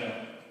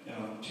China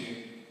to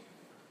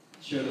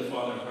share the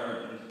Father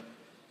heart.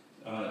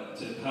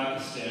 to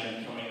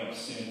Pakistan coming up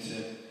soon to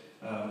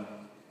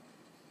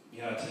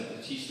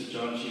teach the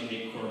John G.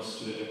 Lake course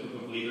to a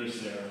group of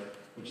leaders there,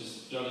 which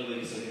is John G.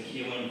 Lake is like a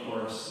healing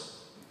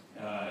course,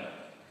 and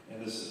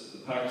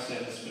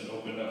Pakistan has been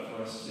opened up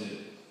for us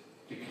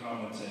to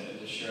come and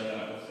to share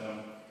that with them.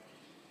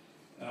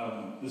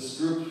 This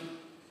group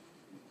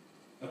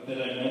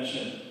that I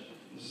mentioned,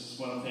 this is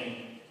one thing.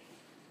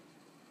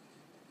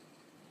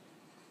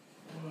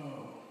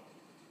 Whoa,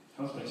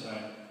 how's my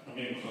time? I'm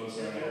getting close.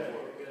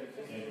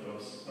 Getting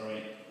close. All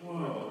right.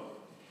 Whoa.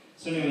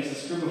 So anyways,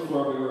 this group of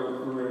four, we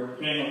were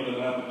praying over the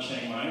map of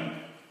Chiang Mai,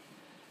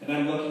 and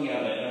I'm looking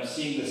at it, and I'm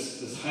seeing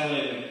this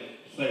highlighted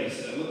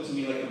place, and it looked to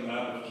me like a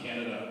map of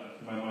Canada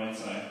in my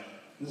mind's eye.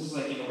 This is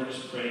like, we're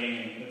just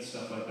praying and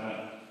stuff like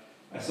that.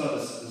 I saw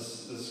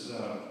this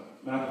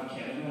map of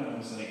Canada, and I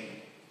was like,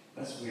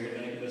 that's weird.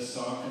 And this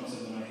song comes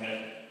into my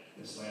head.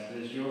 This land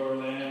is your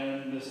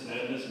land, this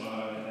land is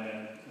my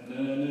land.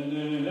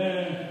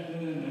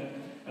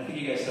 I think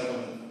you guys have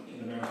one in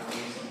America,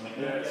 something like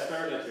that. Yeah, it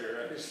started here.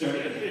 It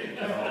started.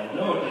 Oh,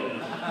 no, it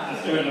didn't. It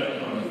started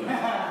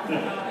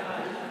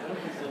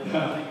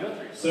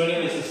up. So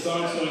anyways, the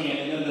song's going in,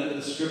 and then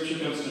the scripture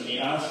comes to me,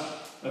 ask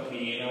of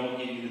me, and I will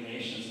give you the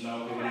nations, and I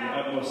will give you the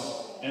utmost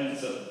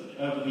ends of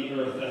the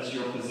earth as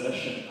your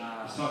possession.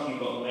 He's talking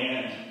about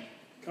land.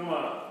 Come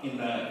on. In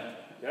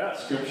that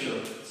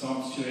scripture,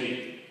 Psalms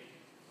 2:8.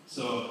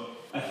 So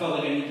I felt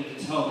like I needed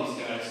to tell these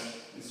guys,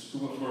 this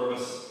group of four of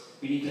us,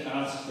 we need to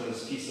ask for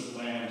this piece of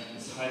land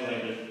that's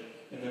highlighted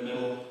in the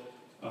middle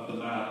of the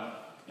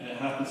map. And it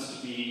happens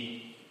to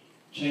be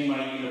Chiang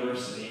Mai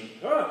University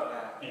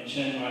and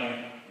Chiang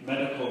Mai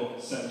Medical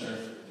Center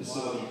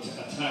facility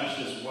attached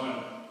as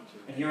one.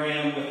 And here I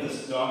am with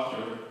this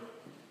doctor.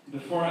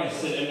 Before I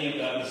said any of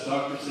that, this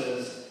doctor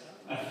says,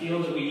 I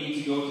feel that we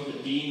need to go to the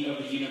dean of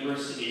the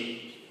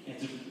university and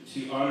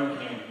to honor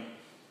him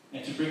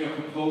and to bring a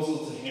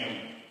proposal to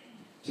him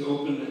to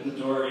open the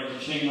door into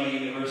Chiang Mai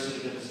University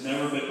that has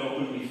never been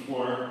opened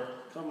before.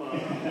 Come on.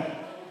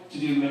 To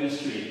do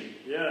ministry.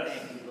 Yes.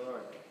 Thank you,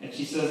 Lord. And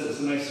she says this,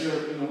 and I share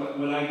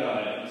what I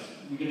got.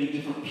 We're getting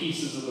different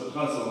pieces of the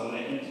puzzle,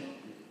 and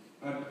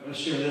I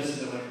share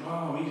this, and they're like,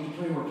 oh, we need to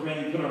pray. We're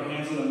praying, put our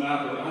hands on the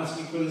map. We're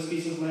asking for this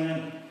piece of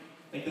land.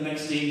 Like the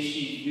next day,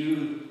 she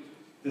knew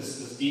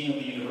this dean of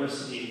the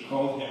university,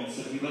 called him and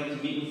said, we'd like to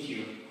meet with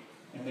you.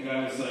 And the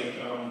guy was like,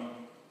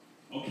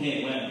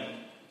 okay, when?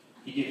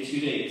 He gave 2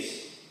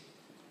 dates.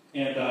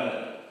 And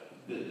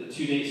the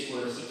 2 dates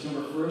were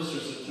September 1st or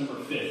September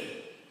 5th.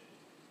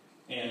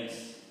 And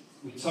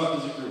we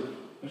talked as a group,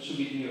 what should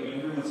we do?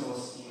 And everyone's all,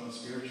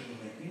 spiritual.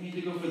 Like, we need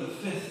to go for the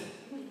 5th.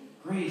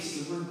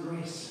 Grace, the word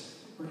grace.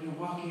 We're going to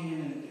walk in,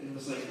 and it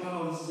was like,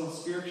 wow, this is all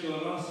spiritual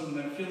and awesome,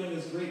 and I'm feeling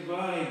this great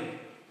vibe.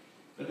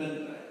 But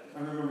then I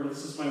remember,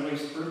 this is my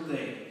wife's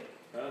birthday,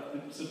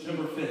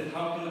 September 5th.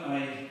 How can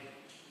I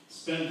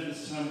spend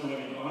this time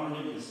going and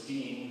honoring this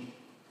dean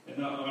and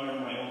not honor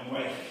my own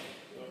wife?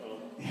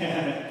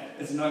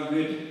 It's not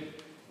good,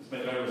 as my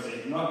daughter would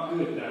say, not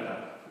good,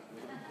 Dada.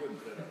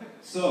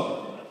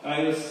 So,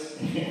 I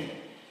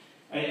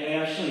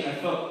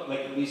felt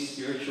like the least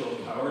spiritual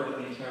power in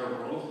the entire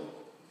world,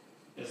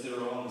 as they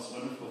were all in this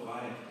wonderful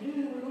vibe.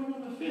 Yeah, we're going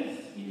on the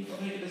 5th. You need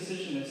to make a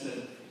decision. I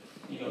said,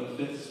 the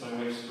 5th is my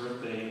wife's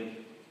birthday. And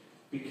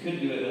we could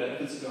do it.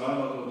 If it's God,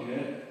 I'll go do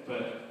it.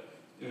 But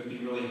it would be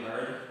really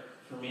hard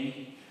for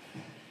me.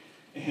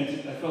 And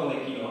I felt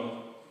like, like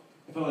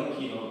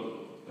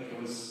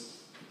it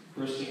was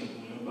bursting a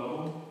balloon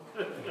bubble.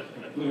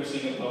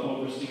 bursting a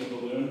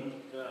balloon.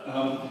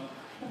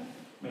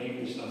 My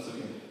English is not so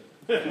good.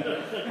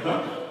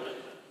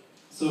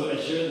 So I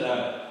shared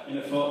that, and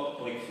it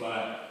felt like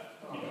flat.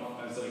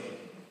 I was like,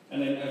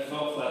 and I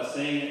felt flat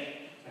saying it.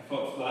 I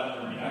felt flat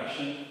in the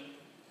reaction.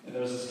 And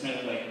there was this kind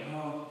of like,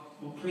 oh,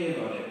 we'll pray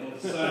about it. We'll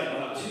decide.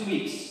 We'll have 2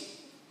 weeks.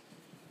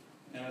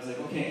 And I was like,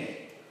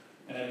 okay.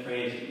 And I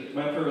prayed.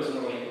 My prayer was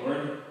more like,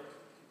 Lord,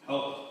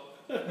 help.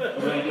 What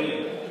do I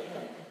do?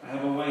 I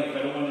have a wife.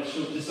 I don't want to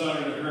show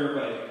dishonor to her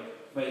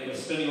by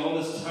spending all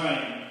this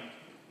time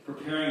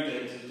preparing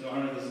to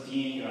honor this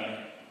dean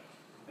guy.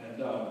 And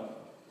God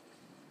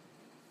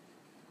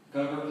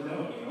worked it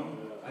out,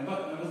 I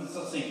wasn't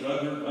not saying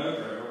God heard my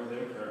prayer over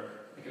their prayer.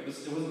 Like it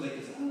wasn't like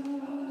this,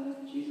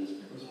 Jesus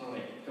prayer. It was more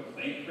like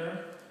complaint prayer.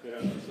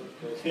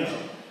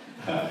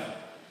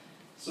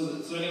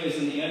 So anyways,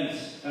 in the end,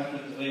 after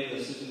the delay of the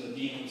decision, the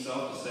dean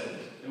himself decided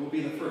it will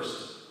be the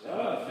 1st,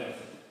 not the 5th.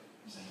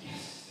 I was like,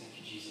 yes, thank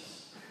you,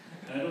 Jesus.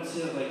 And I don't say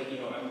that like,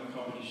 I'm in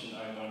competition, I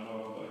want to know,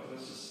 but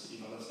that's just,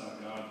 that's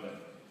not God, but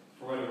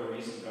for whatever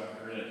reason, God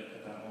heard it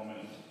at that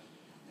moment.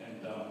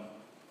 And,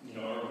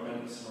 or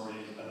maybe some other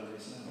reason,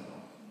 I don't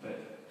know. But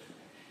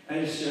I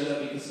just share that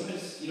because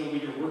sometimes, when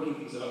you're working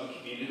things out in the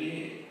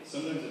community,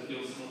 sometimes it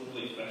feels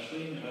really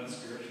fleshly and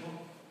unspiritual.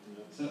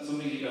 So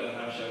something you got to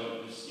hash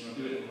out, just,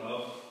 do it in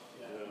love,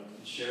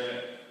 and share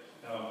it,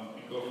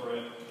 and go for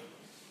it.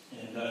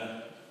 And,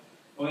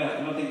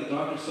 one thing, the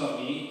doctor saw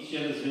me, she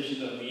had this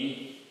vision of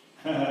me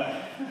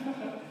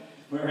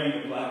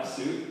wearing a black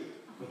suit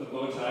with a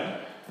bow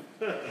tie.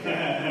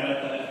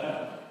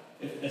 I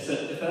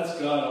said, if that's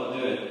God, I'll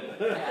do it.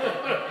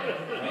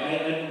 I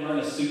didn't wear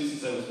a suit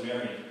since I was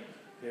married.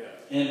 Yeah.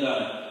 And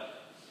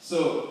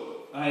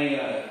so but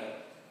I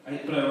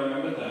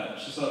remember that.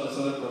 She saw this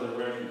other brother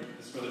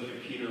this brother here,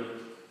 Peter,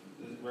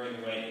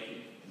 wearing white,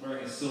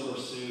 wearing a silver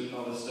suit and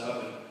all this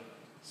stuff. And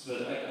so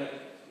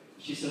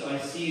she said, I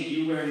see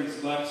you wearing this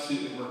black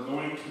suit, and we're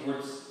going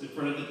towards the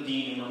front of the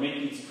dean, and we're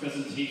making this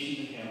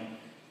presentation to him.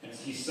 And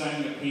he's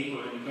signing a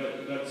paper, and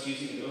God's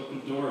using it to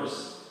open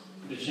doors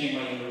to Chiang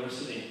Mai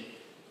University.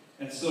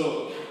 And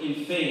so,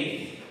 in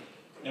faith,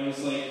 I was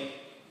like,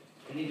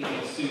 I need to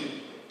get a suit.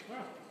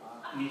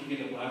 I need to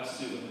get a black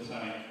suit with a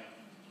tie.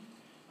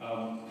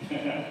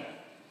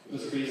 It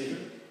was crazy.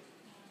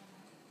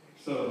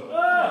 So, there we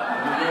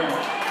go.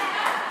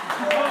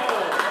 Whoa!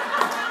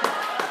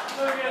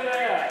 Look at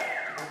that!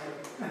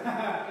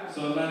 So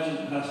imagine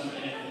Pastor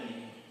Anthony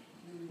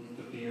with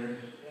the beard.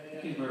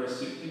 He can wear a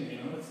suit too, you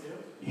know?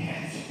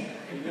 Yes.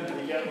 You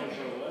got one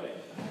for the wedding.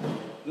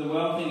 The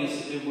wild thing is,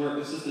 it worked.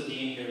 This is the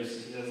dean here.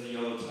 He has the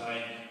yellow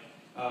tie.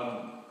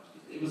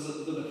 It was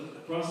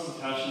the process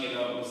of hashing it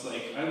out was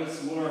like, I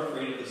was more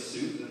afraid of the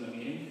suit than the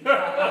meeting.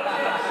 Seriously.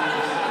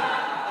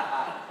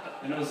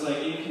 And it was like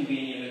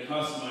inconvenient. It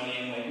cost money.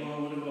 And like,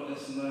 well, what about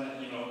this and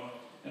that, you know?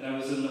 And I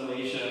was in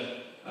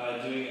Malaysia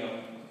doing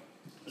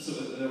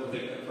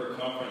for a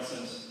conference,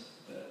 and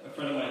a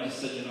friend of mine just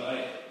said, you know,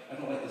 I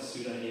don't like the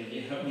suit idea. Do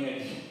you have any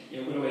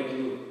idea? What do I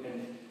do?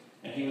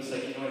 And he was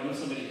like, you know, I know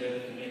somebody here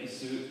that can make a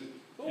suit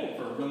and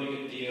for a really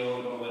good deal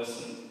and all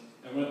this. And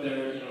I went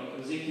there, you know, it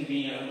was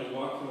inconvenient. I had to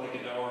walk for like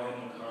an hour. I had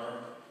no car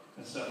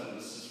and stuff. And it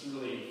was this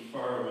really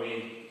far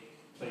away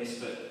place.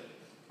 But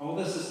all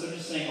this is, they're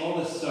just saying all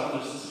this stuff.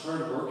 There's this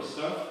hard work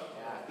stuff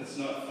that's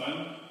not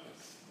fun.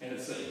 And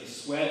it's like you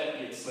sweat.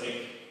 It's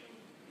like,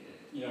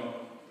 you know,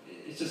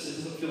 it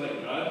doesn't feel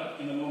like God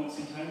in the moment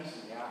sometimes.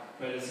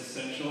 But it's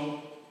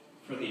essential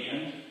for the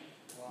end.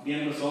 The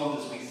end result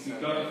is we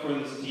got before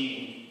this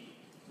dean.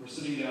 We're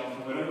sitting down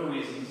for whatever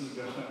reason. This is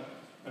God.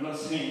 I'm not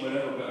saying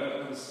whatever, but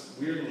I was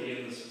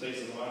weirdly in this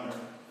place of honor.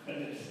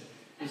 And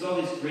there's all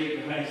these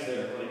great guys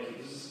there. Like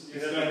this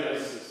guy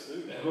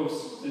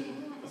hosted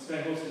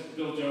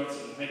Bill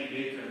Johnson and Heidi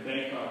Baker in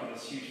Bangkok in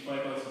this huge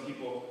 5,000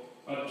 people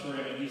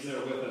auditorium, and he's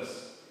there with us,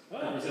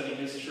 representing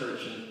his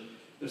church. And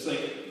there's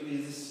like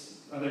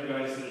these other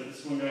guys.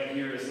 This one guy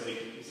here is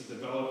like he's a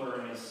developer,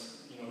 and he's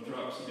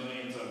drops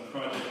millions on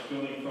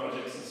building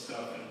projects and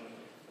stuff. And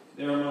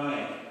there am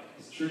I,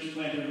 this church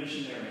planter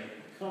missionary.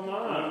 Come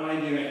What on. am I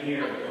doing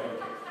here,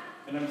 Lord?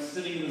 And I'm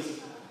sitting in this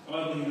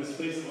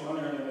place of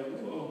honor, and I'm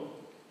like, whoa,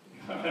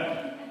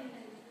 God.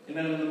 And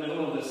then in the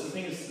middle of this, the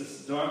thing is,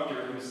 this doctor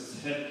who's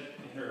this head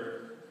in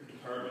her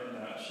department,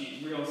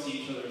 we all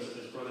see each other as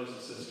brothers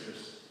and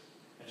sisters.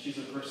 And she's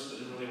a person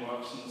that really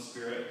walks in the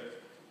Spirit.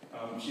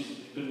 She's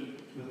been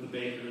with the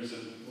Bakers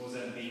and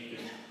Mozambique,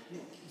 and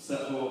it's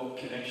that whole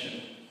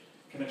connection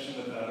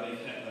with that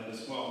they've had that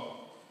as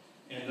well.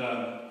 And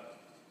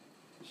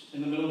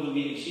in the middle of the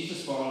meeting, she's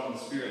just following in the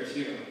Spirit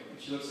too. And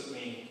she looks at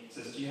me and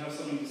says, do you have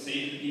something to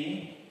say to the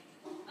dean?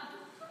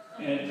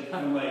 And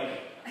I'm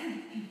like,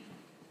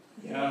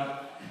 yeah,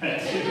 I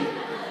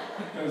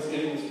do. I was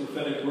getting this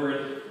prophetic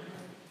word.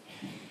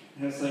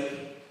 And I was like,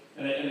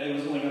 and I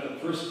was only got the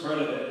first part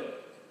of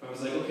it. I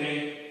was like,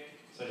 okay.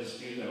 So I just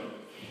spewed out.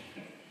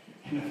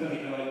 And I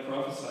felt like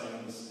prophesying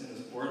in this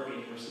board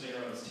meeting. We're sitting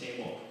around this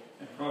table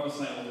and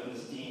prophesying over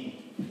this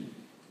dean.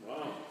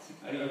 Wow.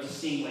 I was just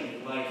seeing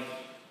like life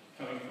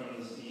coming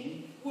from this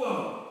dean.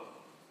 Whoa!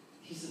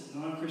 He's a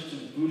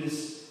non-Christian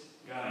Buddhist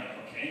guy,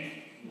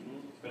 okay? Mm-hmm.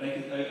 But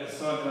I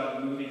saw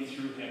God moving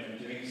through him and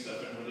doing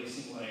stuff and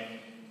releasing life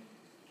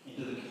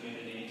into the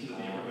community, into the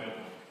neighborhood.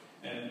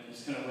 And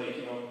just kind of like,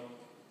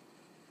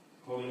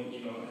 holding,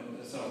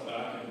 himself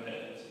back a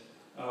bit.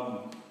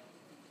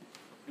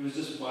 It was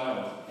just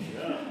wild.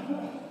 Yeah.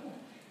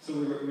 So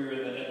we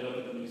ended up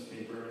in the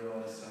newspaper and all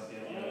that stuff.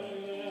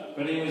 Yeah.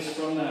 But anyways,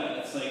 from that,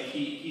 it's like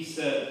he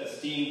said,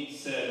 this dean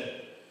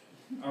said,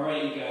 all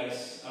right, you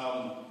guys,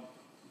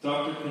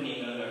 Dr.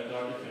 Panina,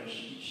 Dr. Finch,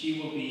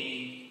 she will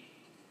be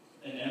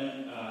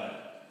an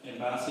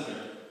ambassador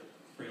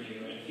for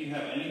you. And if you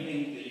have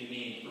anything that you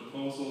need,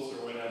 proposals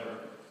or whatever,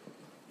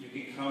 you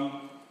can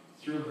come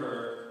through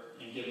her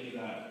and give me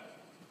that.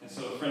 And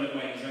so a friend of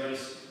mine has already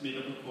made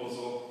a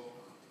proposal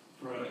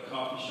for a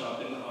coffee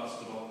shop in the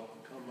hospital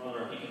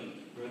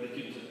where they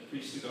can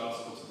preach the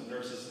gospel to the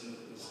nurses and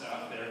the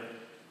staff there.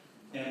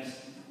 And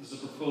there's a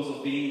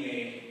proposal being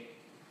made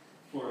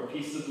for a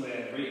piece of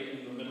land right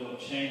in the middle of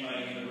Chiang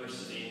Mai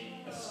University,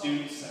 a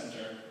student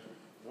center,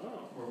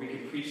 where we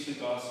can preach the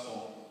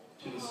gospel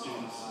to the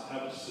students,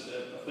 have just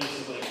a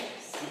place of like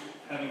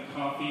having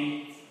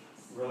coffee,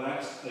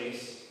 relaxed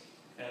place,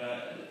 and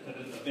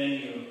a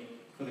venue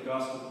for the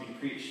gospel to be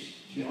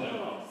preached to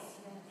them.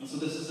 And so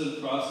this is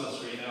in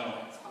process right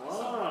now.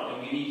 Wow.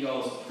 And we need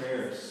y'all's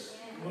prayers.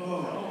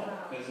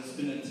 Because it's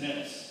been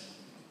intense.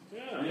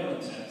 Yeah. Real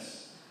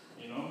intense.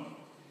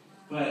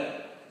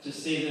 But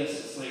just say this,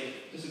 it's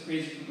like just a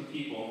crazy group of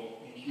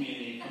people in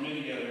community coming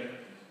together,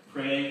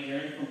 praying,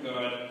 hearing from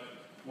God,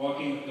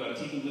 walking with God,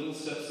 taking little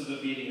steps of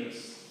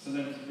obedience,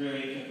 sometimes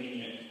very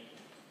inconvenient,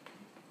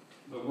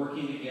 but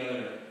working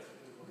together,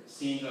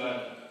 seeing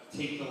God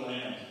take the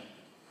land.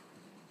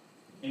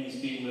 And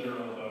he's being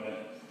literal about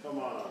it. Come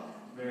on.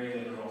 Very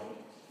literal.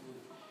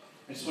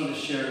 I just wanted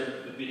to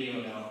share the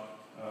video now.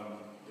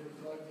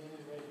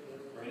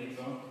 Ready to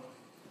go?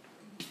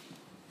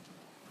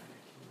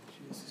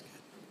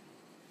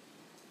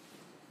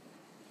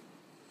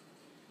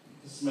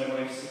 This is my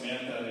wife,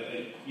 Samantha.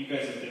 You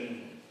guys have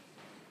been,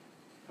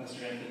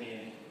 Pastor Anthony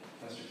and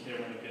Pastor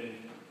Cameron have been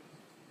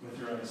with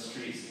her on the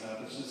streets.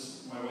 This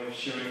is my wife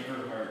sharing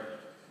her heart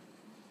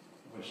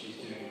of what she's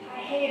doing. I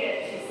hate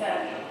it, she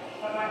said,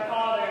 but my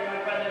father and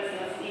my brothers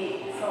must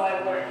eat, so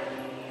I work.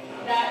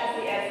 That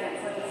is the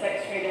essence of the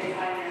sex trade in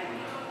Thailand.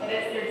 It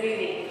is their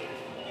duty.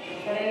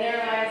 But in their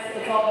eyes,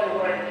 it's all their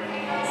work.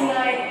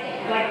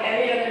 Tonight, like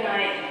every other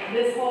night,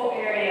 this whole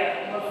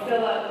area will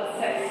fill up with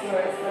sex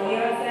stores from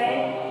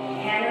USA,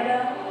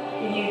 Canada,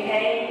 the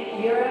UK,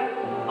 Europe,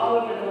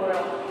 all over the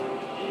world.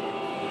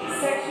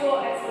 Sexual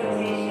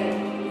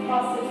exploitation,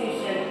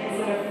 prostitution is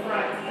an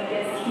affront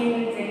against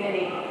human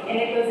dignity, and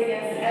it goes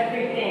against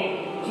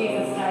everything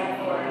Jesus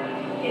died for.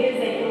 It is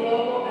a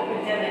global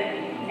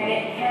epidemic, and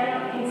it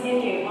cannot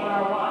continue on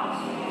our watch.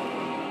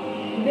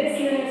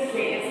 This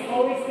ministry is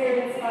Holy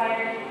Spirit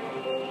inspired,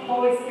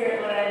 Holy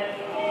Spirit led,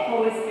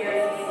 Holy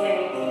Spirit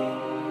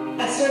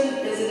sustained. I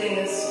started visiting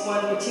this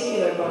one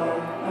particular bar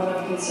out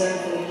of concern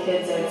for the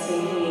kids I'd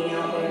seen hanging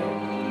out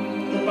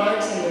there. The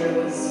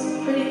bartender was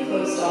pretty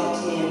closed off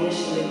to me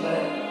initially,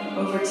 but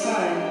over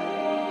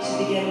time,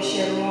 she began to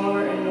share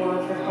more and more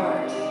of her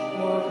heart,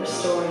 more of her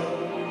story.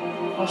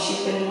 While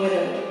she'd been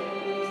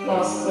widowed,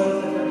 lost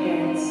both of her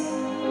parents,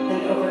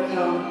 and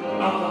overcome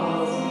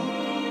alcoholism.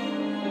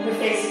 Her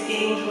face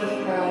beamed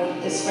with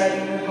pride,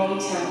 describing her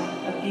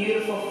hometown, a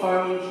beautiful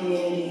farming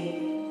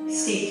community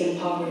steeped in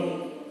poverty.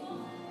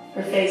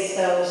 Her face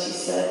fell as she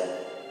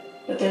said,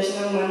 "But there's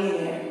no money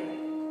there.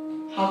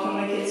 How can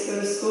my kids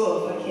go to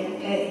school if I can't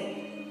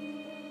pay?"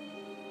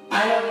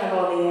 I don't have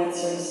all the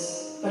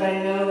answers, but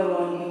I know the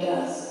one who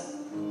does.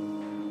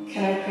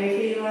 "Can I pray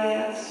for you?" I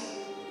asked.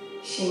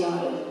 She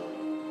nodded.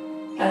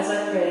 As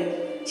I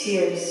prayed,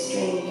 tears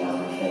streamed down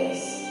her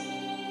face.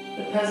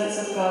 The presence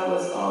of God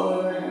was all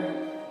over her.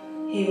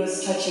 He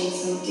was touching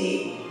some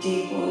deep,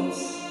 deep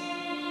wounds,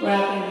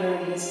 wrapping her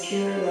in his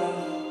pure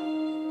love.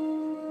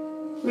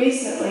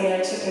 Recently, I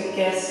took a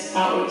guest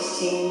outreach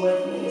team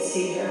with me to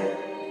see her.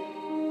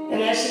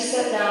 And as she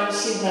sat down,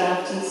 she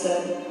laughed and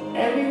said,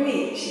 "Every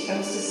week she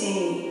comes to see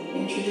me,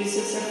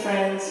 introduces her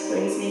friends,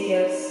 brings me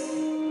gifts."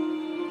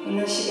 And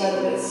then she got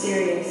a bit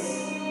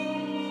serious,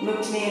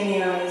 looked me in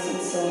the eyes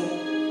and said,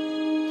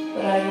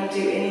 "But I don't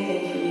do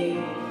anything for you."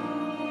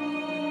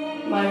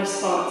 My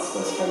response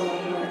was from my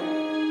heart.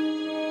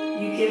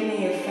 "You give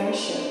me your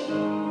friendship.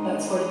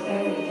 That's worth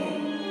everything."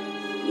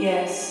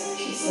 "Yes,"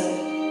 she said,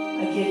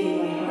 "I give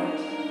you my heart."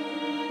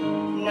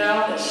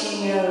 Now that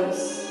she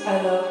knows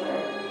I love her,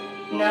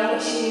 now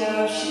that she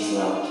knows she's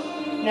loved,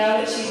 now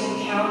that she's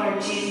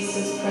encountered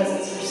Jesus'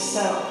 presence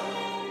herself,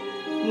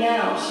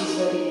 now she's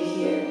ready to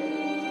hear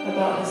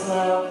about his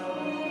love,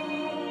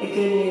 the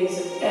good news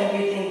of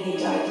everything he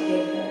died to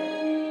give her.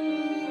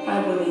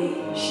 I believe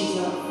she's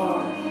not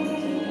far from the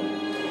kingdom.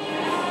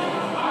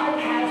 Our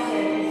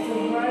passion is to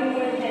run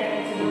with him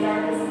into the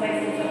darkest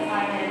places of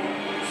Thailand,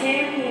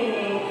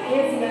 championing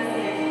his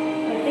message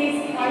that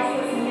these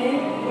priceless men,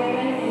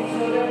 women, and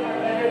children are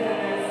better than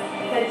this,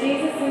 that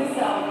Jesus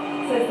himself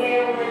says they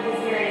are worth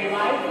his very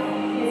life,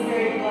 his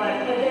very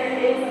blood, but there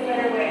is a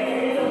better way,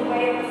 there is a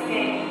way of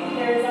escape,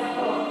 there is a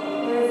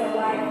hope, there is a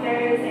life,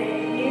 there is a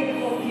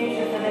beautiful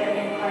future for them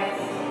in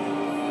Christ.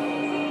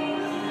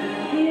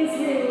 He is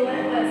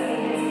relentless in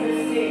his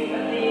pursuit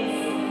of these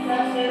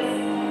precious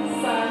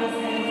sons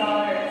and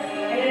daughters,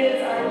 and it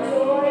is our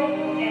joy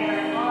and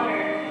our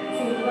honor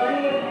to run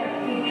with him,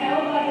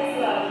 compelled by his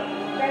love,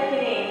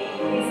 beckoning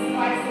these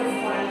priceless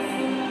ones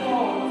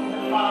home to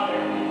the Father,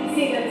 to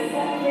see them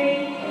set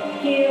free,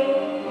 healed,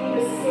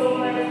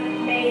 restored,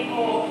 made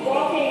whole,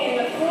 walking in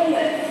the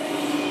fullness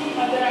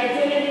of their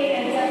identity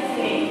and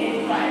destiny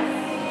in Christ.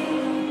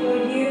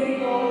 Will you be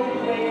bold and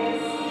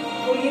courageous?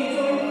 Will you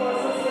join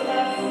forces with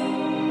us?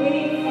 We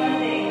need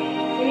funding.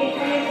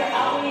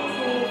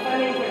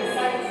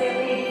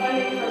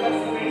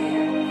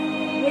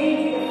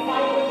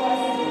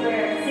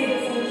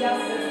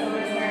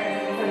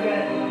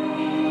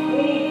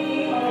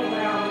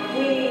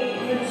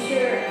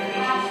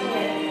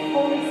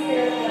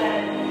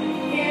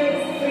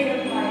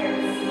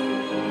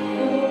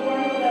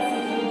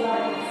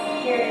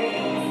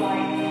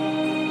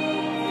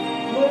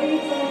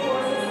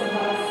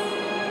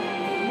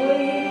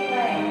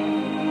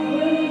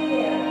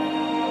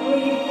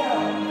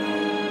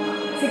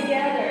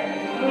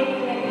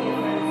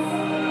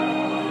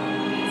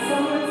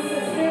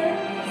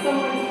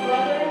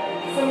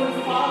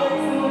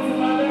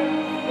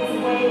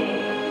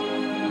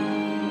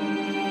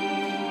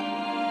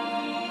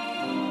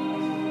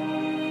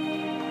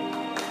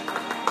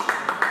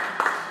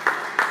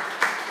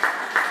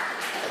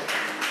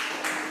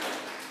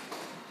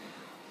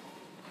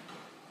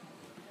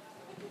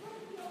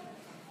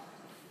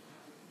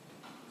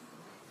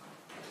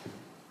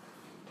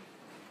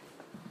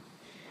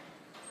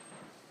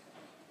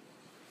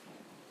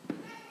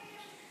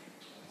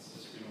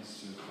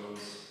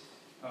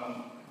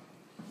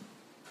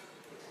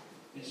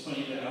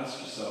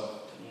 ask yourself,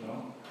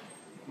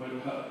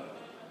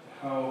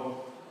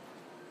 how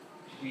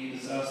we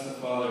just ask the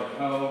Father,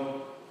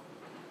 how,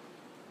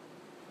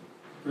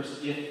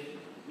 first, if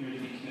you were to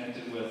be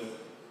connected with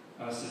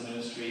us in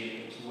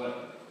ministry, to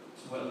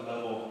what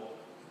level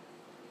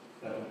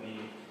that would be.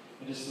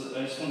 I just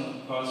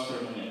want to pause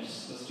for a minute.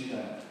 Let's do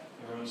that.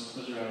 Everyone just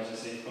close your eyes and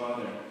say,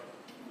 Father,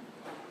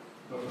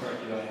 what part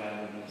do I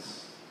have in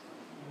this?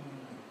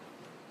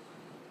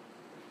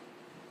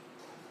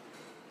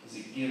 Is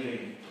it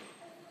giving?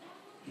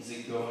 Is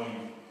it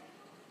going?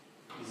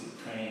 Is it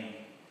praying?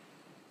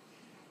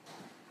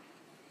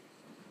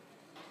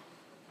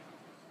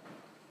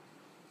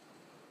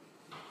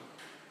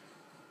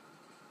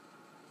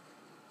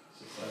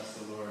 Just ask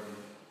the Lord.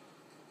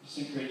 Just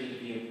encourage you to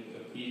be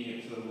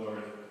obedient to the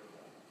Lord,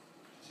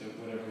 to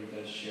whatever He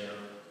does share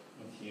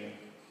with you.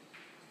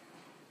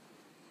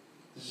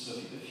 Just a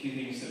few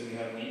things that we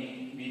have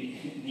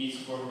needs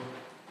for.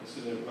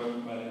 Just going to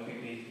run by them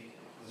quickly.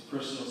 This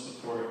personal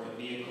support, a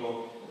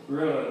vehicle.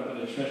 We're out on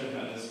a treasure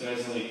hunt. This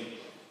guy's like,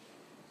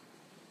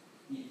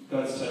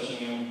 God's touching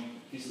him.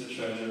 He's the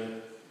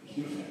treasure.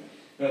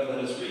 God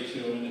led us right to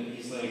him, and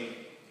he's like,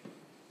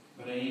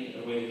 but I need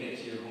a way to get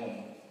to your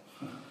home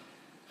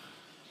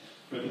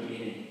for the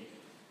meeting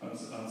on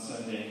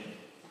Sunday.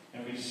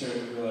 And we just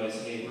started to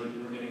realize, hey,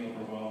 we're getting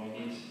overwhelmed. We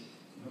need,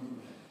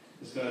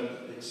 as God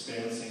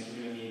expands things,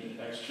 we're going to need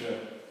extra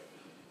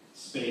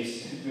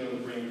space to be able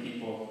to bring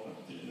people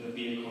in the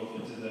vehicle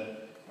into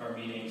our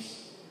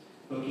meetings.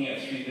 We're looking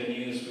at 3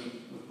 venues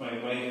with my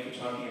wife. We're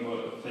talking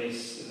about a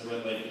place in the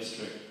red light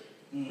district.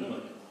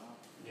 Really?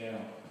 Yeah.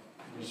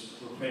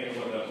 We're praying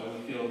about that, but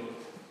we feel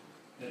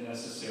it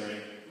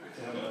necessary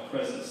to have a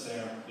presence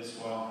there as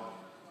well.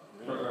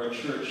 For our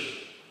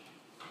church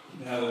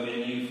to have a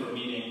venue for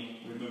meeting.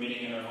 We've been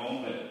meeting in our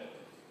home, but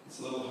it's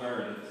a little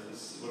hard.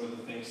 It's one of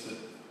the things that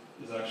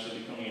is actually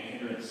becoming a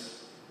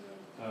hindrance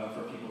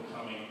for people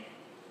coming.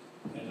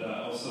 And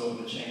also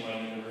the Chiang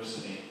Mai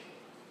University.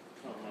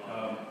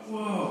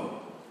 Whoa!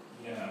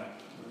 Yeah,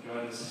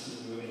 God, this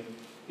is moving.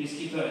 Please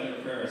keep that in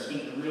your prayer. It's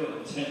been a real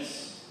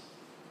intense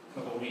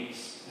couple of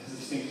weeks as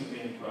these things are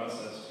being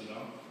processed,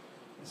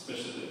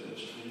 especially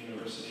the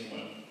university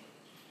one.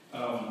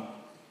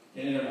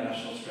 And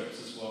international trips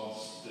as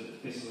well,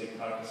 places like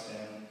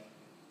Pakistan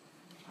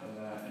and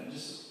that. And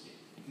just,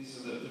 these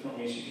are the different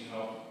ways you can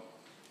help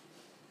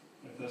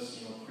with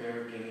us,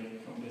 prayer, giving,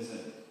 come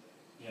visit.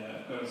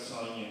 Yeah, God is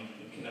telling you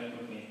to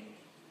connect with me.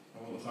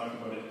 And we'll talk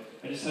about it.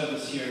 I just have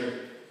this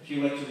here. If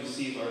you'd like to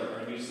receive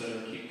our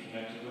newsletter, keep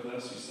connected with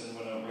us. We send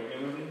one out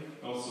regularly.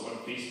 Also on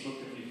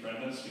Facebook, if you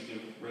friend us, we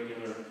give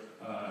regular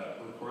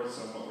reports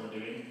on what we're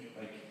doing.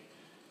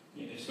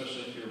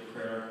 Especially if you're a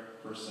prayer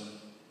person,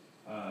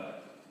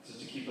 just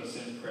to keep us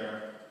in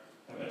prayer.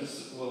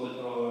 Is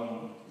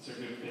there a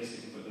good place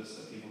to put this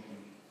that people can?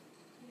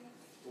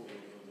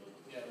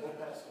 Yeah, we'll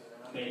pass it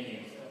around. Thank you.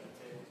 At the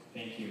table.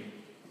 Thank you.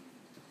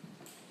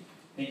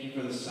 Thank you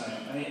for this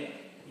time.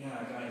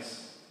 Guys.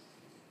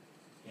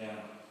 Yeah.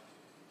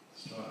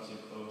 Still not too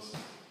close.